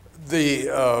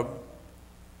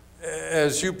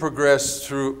as you progressed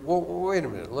through, well, wait a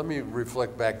minute, let me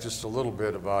reflect back just a little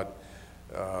bit about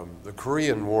the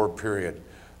Korean War period.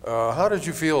 How did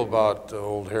you feel about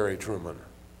old Harry Truman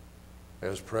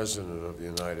as President of the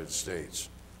United States?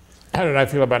 How did I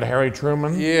feel about Harry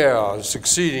Truman? Yeah,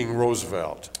 succeeding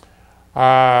Roosevelt.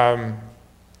 I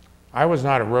was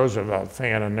not a Roosevelt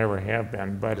fan and never have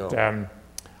been, but no.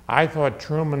 I thought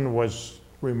Truman was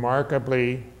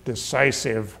remarkably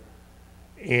decisive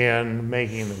in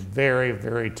making the very,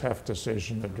 very tough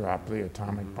decision to drop the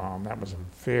atomic bomb. That was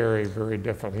very, very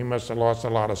difficult. He must have lost a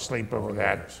lot of sleep over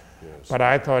that. Yes, yes. But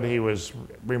I thought he was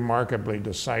remarkably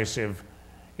decisive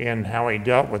in how he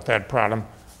dealt with that problem,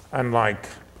 unlike,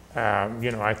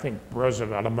 you know, I think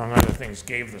Roosevelt, among other things,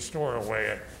 gave the store away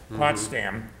at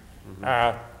Potsdam.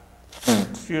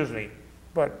 Excuse me.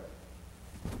 But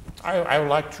I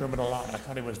liked Truman a lot. I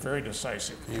thought he was very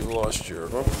decisive. You lost your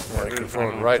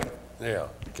microphone, right? Yeah.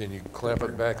 Can you clamp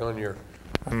it back on your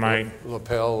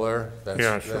lapel there?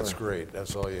 Yeah, sure. That's great.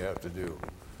 That's all you have to do.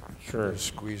 Sure. Just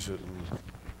squeeze it and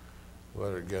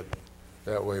let it get,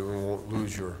 that way we won't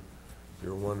lose your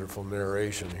wonderful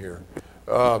narration here.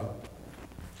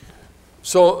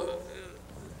 So,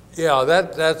 yeah,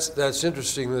 that's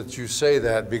interesting that you say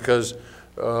that, because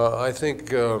I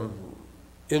think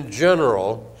in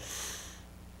general,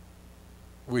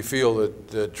 we feel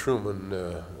that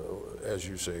Truman, as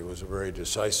you say, was a very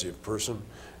decisive person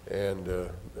and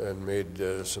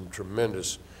made some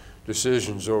tremendous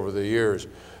decisions over the years.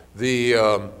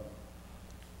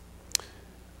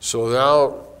 So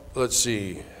now, let's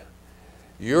see,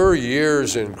 your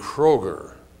years in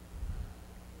Kroger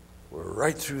were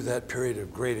right through that period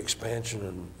of great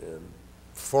expansion and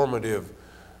formative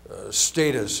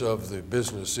status of the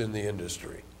business in the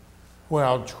industry.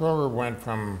 Well, Kroger went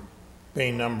from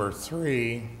being number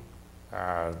 3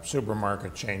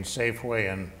 supermarket chain,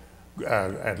 Safeway and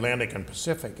Atlantic and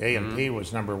Pacific. A&P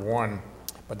was number 1,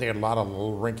 but they had a lot of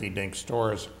little rinky-dink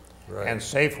stores. Right. And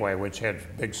Safeway, which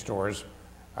had big stores,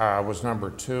 was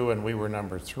number 2, and we were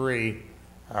number 3.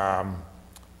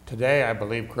 Today, I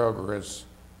believe Kroger is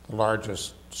the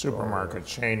largest supermarket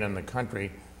chain in the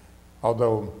country,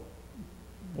 although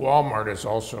Walmart is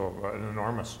also an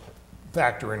enormous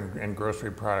factor in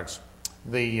grocery products.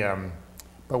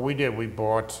 But we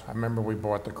bought, I remember we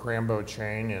bought the Crambo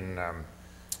chain in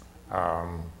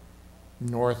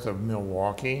north of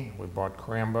Milwaukee. We bought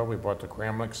Crambo, we bought the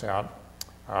Cramlicks out.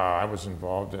 I was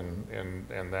involved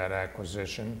in that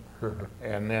acquisition.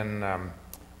 And then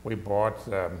we bought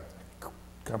a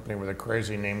company with a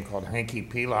crazy name called Hanky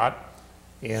Pelot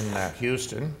in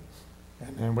Houston.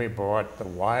 And then we bought the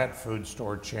Wyatt food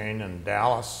store chain in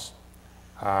Dallas.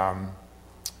 And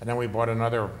then we bought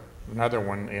another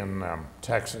one in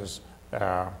Texas.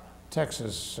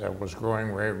 Texas was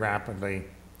growing very rapidly.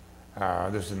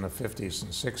 This is in the 50s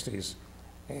and 60s.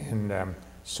 And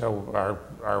so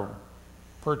our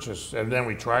purchase, and then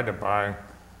we tried to buy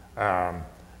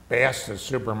Basta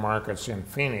supermarkets in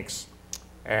Phoenix.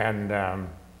 And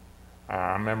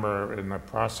I remember in the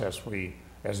process,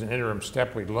 as an interim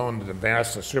step, we loaned the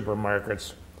Basta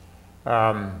supermarkets,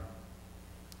 I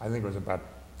think it was about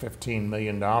 $15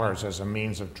 million as a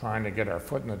means of trying to get our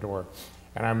foot in the door.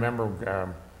 And I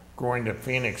remember going to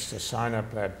Phoenix to sign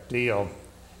up that deal,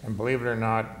 and believe it or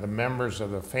not, the members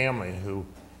of the family who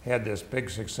had this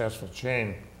big successful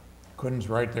chain couldn't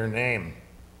write their name.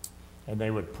 And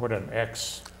they would put an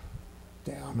X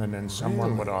down, and then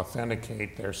someone would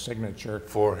authenticate their signature.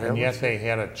 For him? And yet they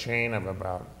had a chain of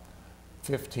about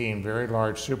 15 very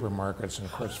large supermarkets, and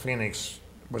of course Phoenix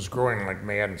was growing like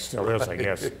mad, and still is, I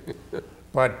guess.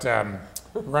 But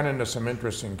run into some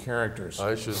interesting characters.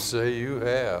 I should say you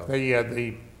have.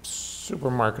 The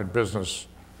supermarket business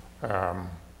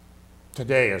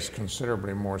today is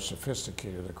considerably more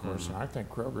sophisticated, of course, and I think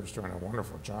Kroger's doing a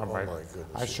wonderful job. Oh, my goodness.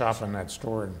 I shop in that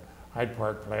store in Hyde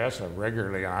Park Plaza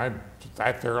regularly, and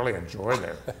I thoroughly enjoy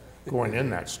going in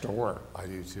that store. I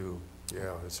do too.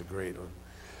 Yeah, it's a great one.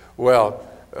 Well,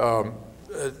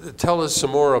 tell us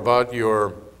some more about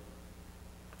your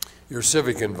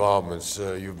civic involvements.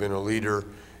 You've been a leader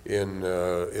in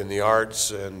the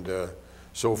arts and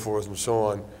so forth and so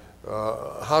on.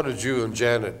 How did you and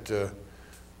Janet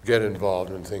get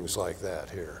involved in things like that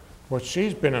here? Well,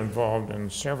 she's been involved in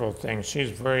several things.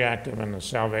 She's very active in the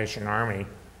Salvation Army,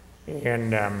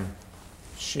 and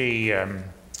she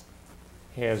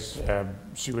was a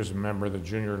member of the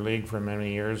Junior League for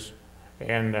many years,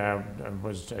 and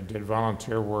did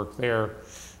volunteer work there.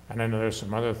 And I know there's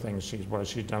some other things she's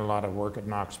done a lot of work at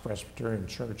Knox Presbyterian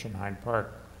Church in Hyde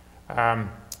Park, and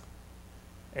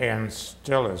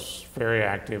still is very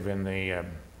active in the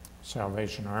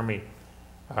Salvation Army.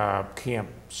 Camp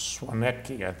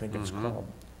Swanetke, I think it's called.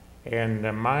 And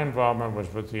my involvement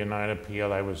was with the United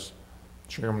Appeal. I was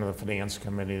chairman of the finance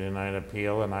committee of the United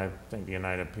Appeal, and I think the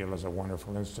United Appeal is a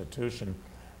wonderful institution.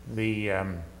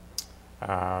 And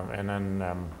then,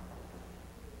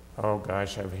 oh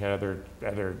gosh, I've had other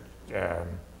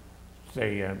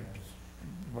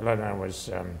when I was,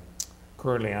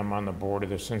 currently I'm on the board of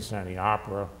the Cincinnati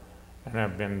Opera, and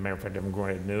I've been, matter of fact, I'm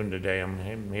going at noon today, I'm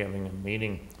having a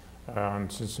meeting on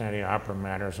Cincinnati Opera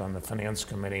Matters on the Finance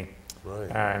Committee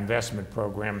Right. investment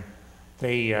program.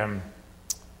 And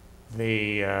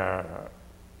there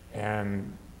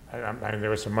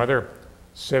were some other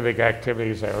civic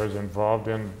activities I was involved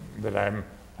in that I'm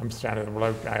starting to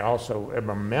look. I also am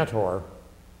a mentor,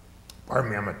 pardon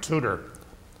me, I'm a tutor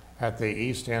at the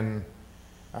East End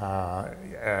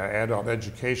Adult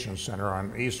Education Center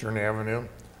on Eastern Avenue,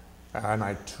 and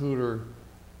I tutor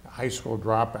high school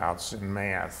dropouts in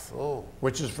math,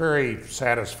 which is very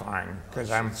satisfying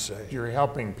because you're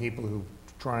helping people who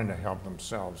are trying to help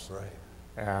themselves. Right.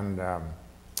 And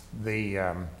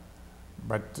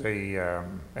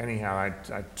anyhow, I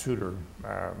tutor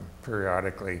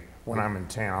periodically when I'm in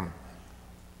town.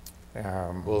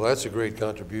 Well, that's a great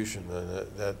contribution, and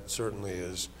that certainly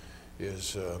is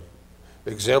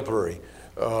exemplary.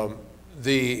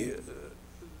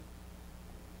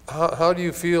 How do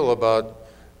you feel about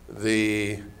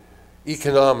the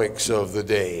economics of the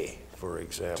day, for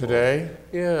example? Today?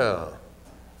 Yeah.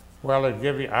 Well,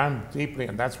 I'm deeply,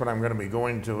 and that's what I'm going to be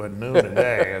going to at noon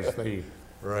today as the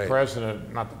Right.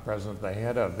 the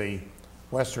head of the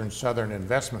Western Southern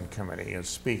Investment Committee is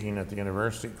speaking at the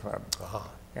University Club.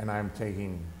 And I'm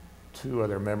taking 2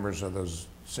 other members of the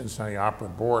Cincinnati Opera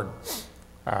Board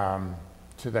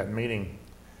to that meeting.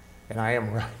 And I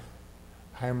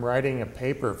am writing a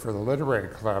paper for the Literary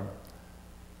Club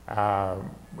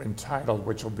entitled,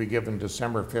 which will be given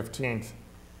December 15th,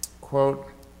 quote,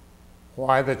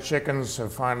 "Why the Chickens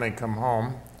Have Finally Come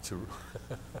Home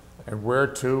and Where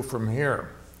To From Here."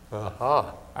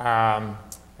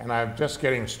 And I'm just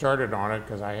getting started on it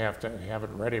because I have to have it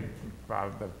ready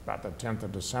about the 10th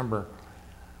of December.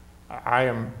 I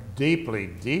am deeply,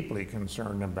 deeply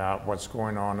concerned about what's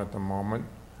going on at the moment.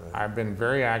 Right. I've been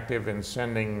very active in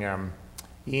sending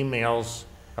emails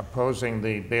opposing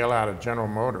the bailout of General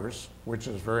Motors, which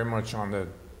is very much on the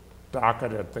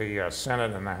docket at the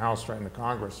Senate and the House right in the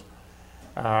Congress.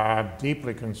 I'm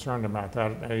deeply concerned about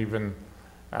that. I even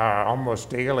almost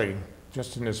daily,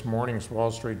 just in this morning's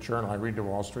Wall Street Journal, I read the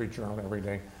Wall Street Journal every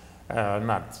day,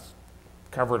 not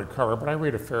cover to cover, but I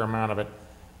read a fair amount of it.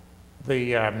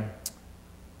 The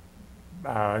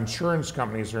insurance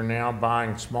companies are now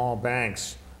buying small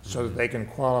banks so that they can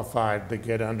qualify to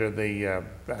get under the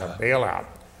bailout.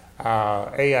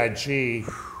 AIG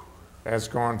has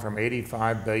gone from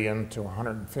 85 billion to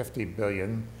 150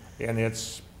 billion in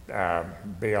its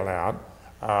bailout.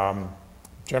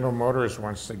 General Motors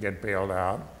wants to get bailed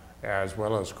out, as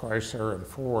well as Chrysler and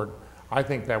Ford. I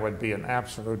think that would be an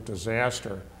absolute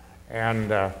disaster, and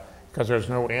because there's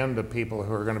no end to people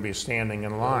who are going to be standing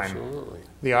in line. Absolutely.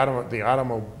 The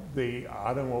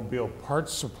automobile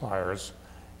parts suppliers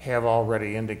have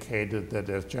already indicated that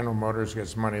if General Motors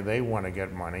gets money, they want to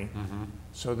get money. Mm-hmm.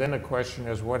 So then the question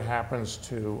is, what happens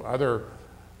to other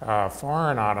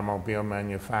foreign automobile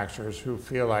manufacturers who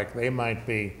feel like they might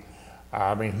be,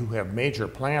 who have major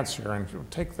plants here? And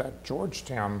take that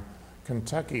Georgetown,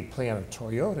 Kentucky plant of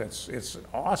Toyota. It's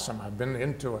awesome. I've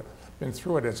been through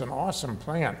it. It's an awesome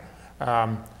plant,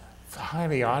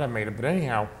 highly automated. But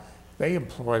anyhow, they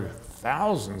employ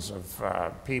thousands of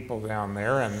people down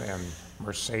there, and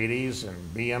Mercedes and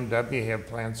BMW have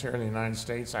plants here in the United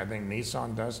States. I think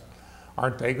Nissan does.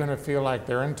 Aren't they going to feel like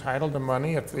they're entitled to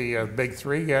money if the big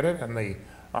three get it, and the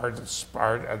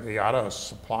auto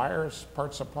suppliers,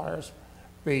 part suppliers?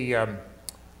 I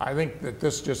think that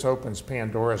this just opens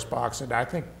Pandora's box, and I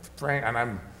think, Frank, and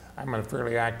I'm a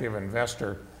fairly active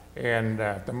investor, and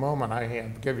at the moment I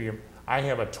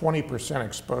have a 20%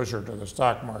 exposure to the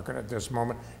stock market at this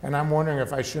moment, and I'm wondering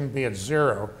if I shouldn't be at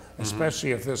zero,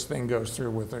 especially if this thing goes through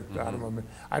with the automobile.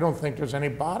 I don't think there's any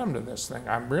bottom to this thing.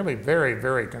 I'm really very,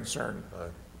 very concerned.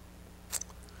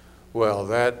 Well,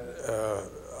 that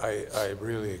I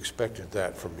really expected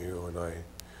that from you,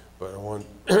 but I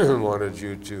wanted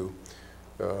you to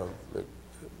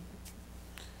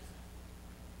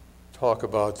talk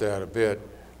about that a bit.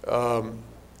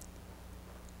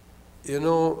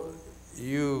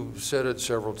 You said it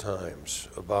several times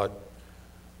about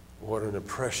what an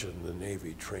impression the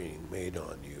Navy training made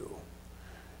on you.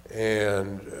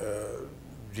 And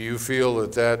do you feel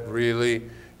that really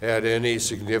had any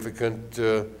significant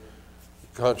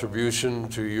contribution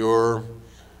to your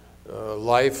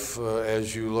life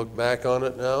as you look back on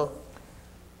it now?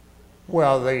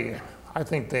 Well, I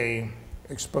think they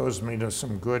exposed me to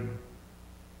some good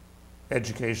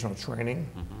educational training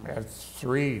at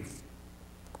 3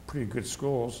 pretty good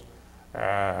schools.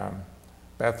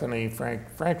 Bethany,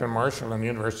 Franklin Marshall, and the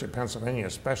University of Pennsylvania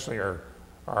especially are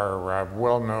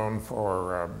well known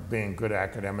for being good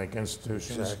academic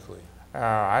institutions. Exactly.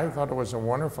 I thought it was a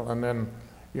wonderful, and then,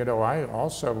 I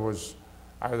also was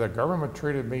The government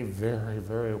treated me very,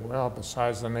 very well.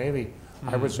 Besides the Navy,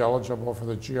 I was eligible for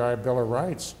the GI Bill of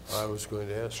Rights. I was going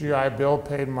to ask you. GI Bill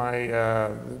paid my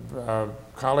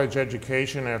college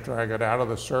education after I got out of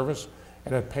the service,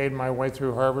 and it paid my way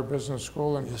through Harvard Business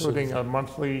School, including a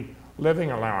monthly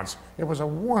living allowance. It was a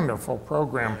wonderful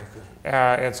program.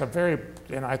 It's a very,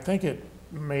 and I think it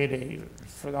made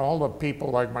for all the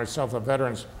people like myself, the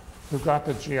veterans who got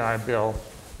the GI Bill,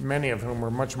 many of whom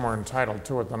were much more entitled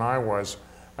to it than I was.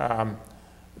 I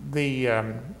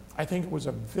think it was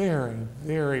a very,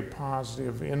 very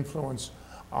positive influence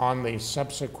on the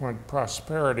subsequent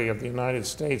prosperity of the United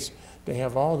States to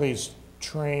have all these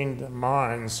trained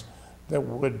minds that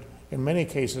would, in many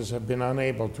cases, have been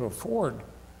unable to afford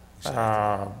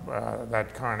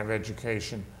that kind of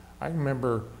education. I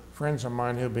remember friends of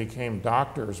mine who became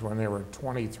doctors when they were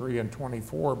 23 and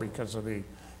 24 because of the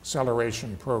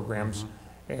acceleration programs.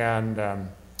 And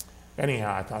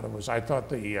anyhow, I thought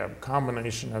the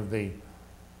combination of the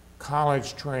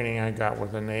college training I got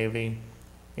with the Navy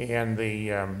and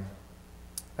the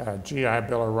GI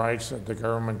Bill of Rights that the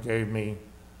government gave me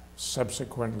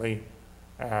subsequently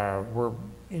were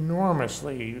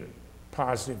enormously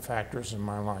positive factors in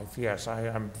my life. Yes,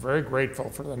 I'm very grateful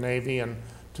for the Navy and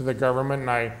to the government,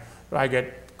 and I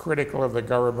get critical of the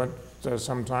government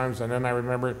sometimes, and then I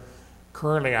remember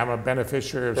currently I'm a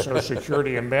beneficiary of Social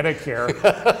Security and Medicare,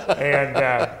 and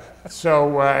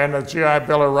and the GI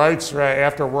Bill of Rights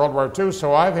after World War II,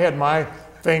 so I've had my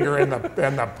finger in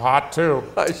the pot too.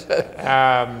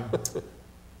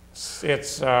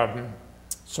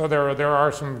 So there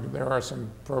are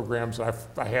some programs I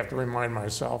have to remind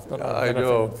myself that I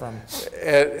benefit from.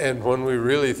 And when we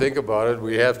really think about it,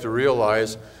 we have to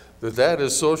realize that that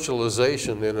is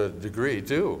socialization in a degree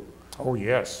too. Oh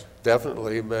yes,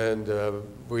 definitely, and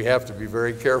we have to be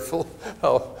very careful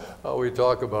how we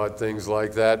talk about things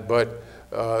like that. But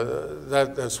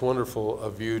that's wonderful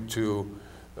of you to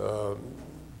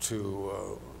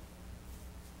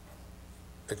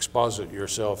exposit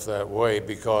yourself that way,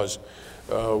 because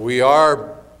we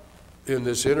are in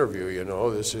this interview, you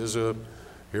know, this is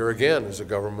here again is a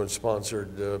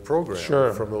government-sponsored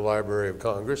program from the Library of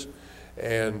Congress,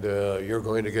 and you're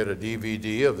going to get a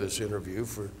DVD of this interview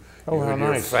for you and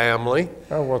your family.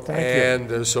 Oh, well, thank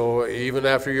you. And so even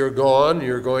after you're gone,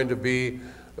 you're going to be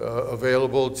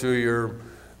available to your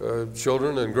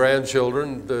children and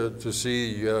grandchildren to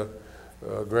see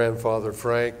grandfather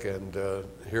Frank and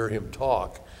hear him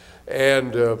talk.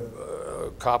 And a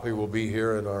copy will be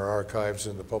here in our archives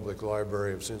in the Public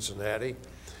Library of Cincinnati,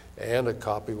 and a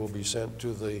copy will be sent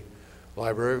to the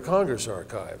Library of Congress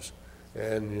archives.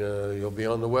 And you'll be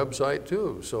on the website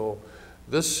too. So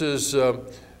this is,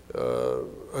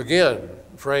 again,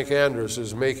 Frank Andress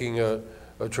is making a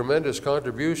tremendous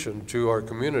contribution to our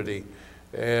community,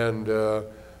 and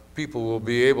people will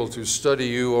be able to study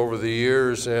you over the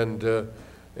years and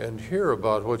hear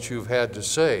about what you've had to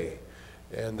say.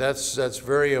 And that's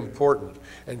very important.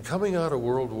 And coming out of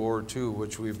World War II,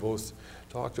 which we've both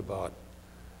talked about,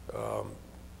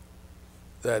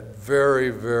 that very,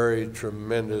 very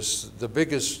tremendous, the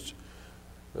biggest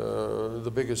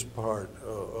part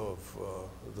of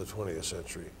the 20th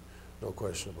century, no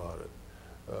question about it.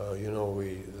 You know,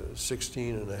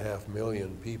 16.5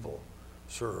 million people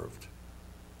served.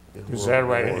 Is that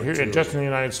right? Here, just in the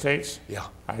United States? Yeah.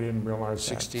 I didn't realize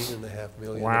that. 16.5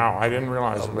 million. Wow, I didn't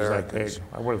realize it was that big.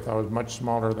 I would have thought it was much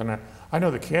smaller than that. I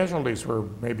know the casualties were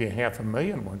maybe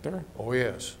 500,000, weren't there? Oh,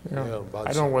 yes. Yeah,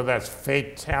 I don't know whether that's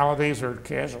fatalities or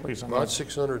casualties. About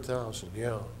 600,000,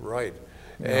 yeah, right.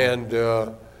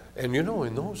 Yeah. And you know,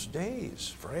 in those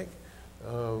days, Frank,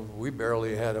 we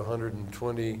barely had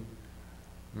 120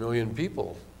 million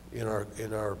people in our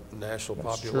national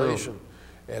population. True.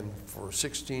 And for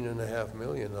 16.5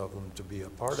 million of them to be a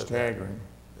part of that. Staggering.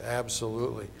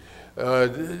 Absolutely.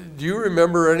 Do you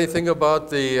remember anything about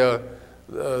the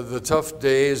tough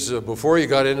days before you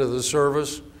got into the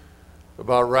service,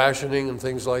 about rationing and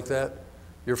things like that?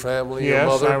 Your family, your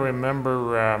mother? Yes, I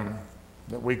remember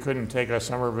that we couldn't take a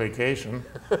summer vacation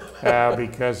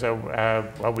because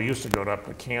we used to go up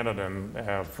to Canada,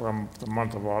 and from the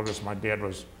month of August, my dad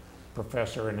was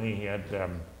professor, and he had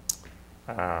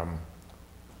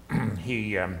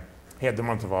had the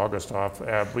month of August off.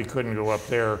 We couldn't go up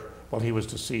there. Well, he was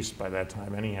deceased by that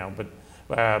time anyhow, but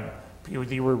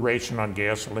you were rationing on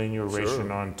gasoline, you were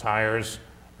rationing on tires.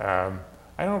 I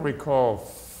don't recall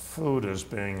food as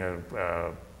being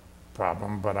a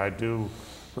problem, but I do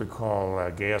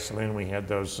recall gasoline. We had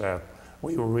those,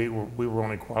 we were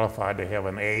only qualified to have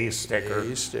an A sticker.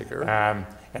 A sticker.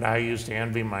 And I used to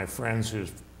envy my friends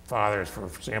whose fathers, for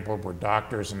example, were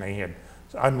doctors, and they had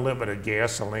unlimited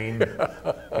gasoline,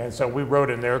 and so we rode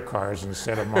in their cars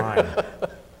instead of mine.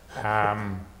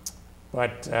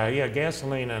 Yeah,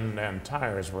 gasoline and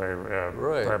tires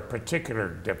were a particular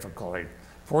difficulty.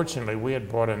 Fortunately, we had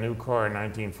bought a new car in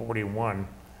 1941,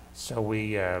 so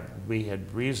we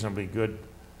had reasonably good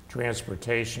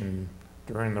transportation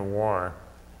during the war.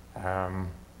 That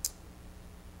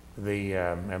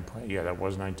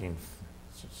was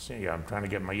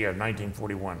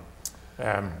 1941.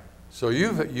 So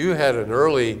you had an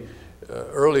early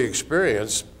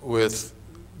experience with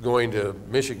going to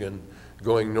Michigan,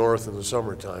 going north in the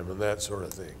summertime and that sort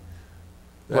of thing.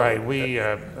 Right. We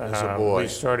as a boy. We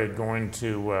started going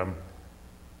to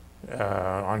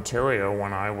Ontario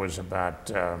when I was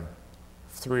about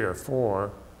 3 or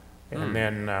 4, and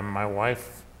then my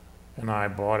wife and I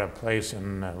bought a place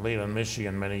in Leland,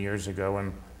 Michigan many years ago,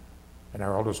 and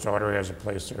our oldest daughter has a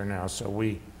place there now. So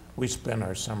we spend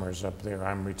our summers up there.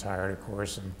 I'm retired, of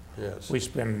course, and yes.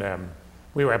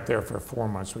 We were up there for 4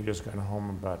 months. We just got home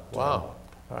about. Wow,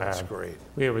 that's great.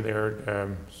 We were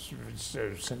there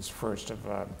since 1st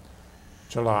of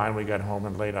July, and we got home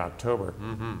in late October.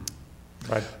 Mm-hmm.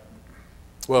 But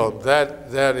well,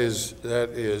 that is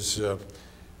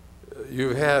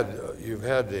you've had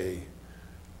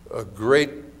a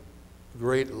great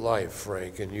life,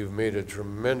 Frank, and you've made a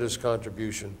tremendous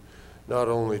contribution not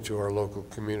only to our local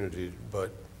community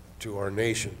but to our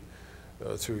nation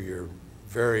through your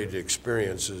varied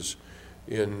experiences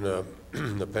in the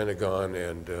Pentagon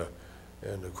and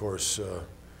of course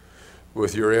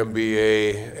with your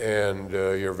MBA and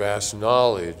your vast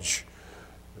knowledge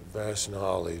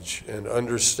and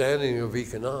understanding of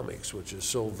economics, which is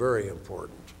so very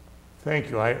important. thank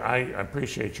you. I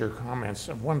appreciate your comments.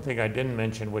 One thing I didn't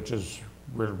mention, which is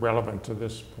relevant to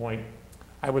this point,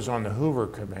 I was on the Hoover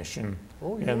Commission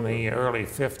in the early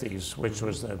 50s, which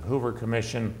was the Hoover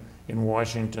Commission in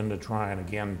Washington to try and,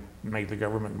 again, make the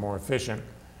government more efficient.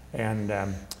 And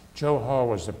Joe Hall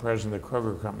was the president of the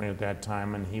Kroger Company at that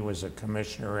time, and he was a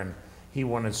commissioner, and he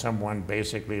wanted someone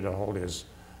basically to hold his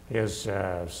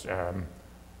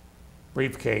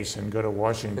briefcase and go to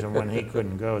Washington when he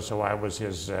couldn't go. So I was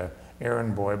his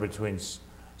errand boy between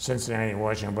Cincinnati and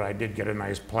Washington, but I did get a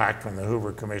nice plaque from the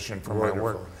Hoover Commission for my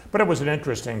work. But it was an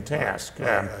interesting task.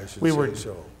 We were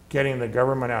getting the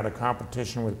government out of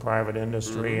competition with private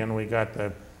industry, and we got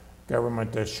the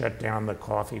government to shut down the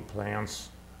coffee plants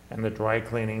and the dry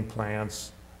cleaning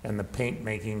plants and the paint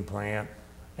making plant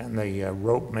and the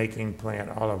rope making plant,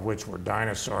 all of which were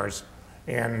dinosaurs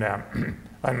and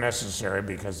unnecessary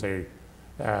because the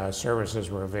services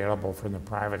were available from the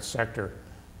private sector.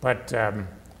 But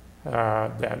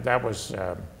that was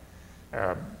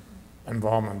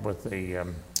involvement with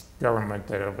the government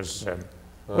that it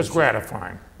was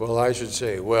gratifying. Well, I should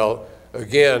say, well,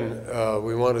 again,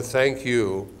 we want to thank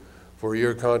you for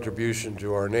your contribution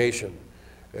to our nation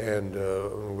and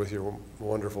with your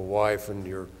wonderful wife and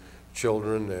your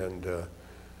children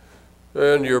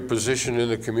and your position in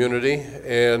the community.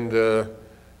 And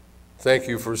thank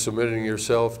you for submitting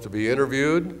yourself to be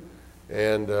interviewed.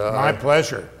 And my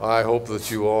pleasure. I hope that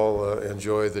you all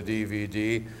enjoy the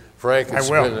DVD. Frank, it's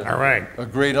been a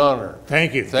great honor.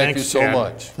 Thank you. Thank you so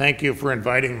much. Thank you for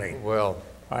inviting me. Well,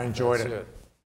 I enjoyed it. That's it.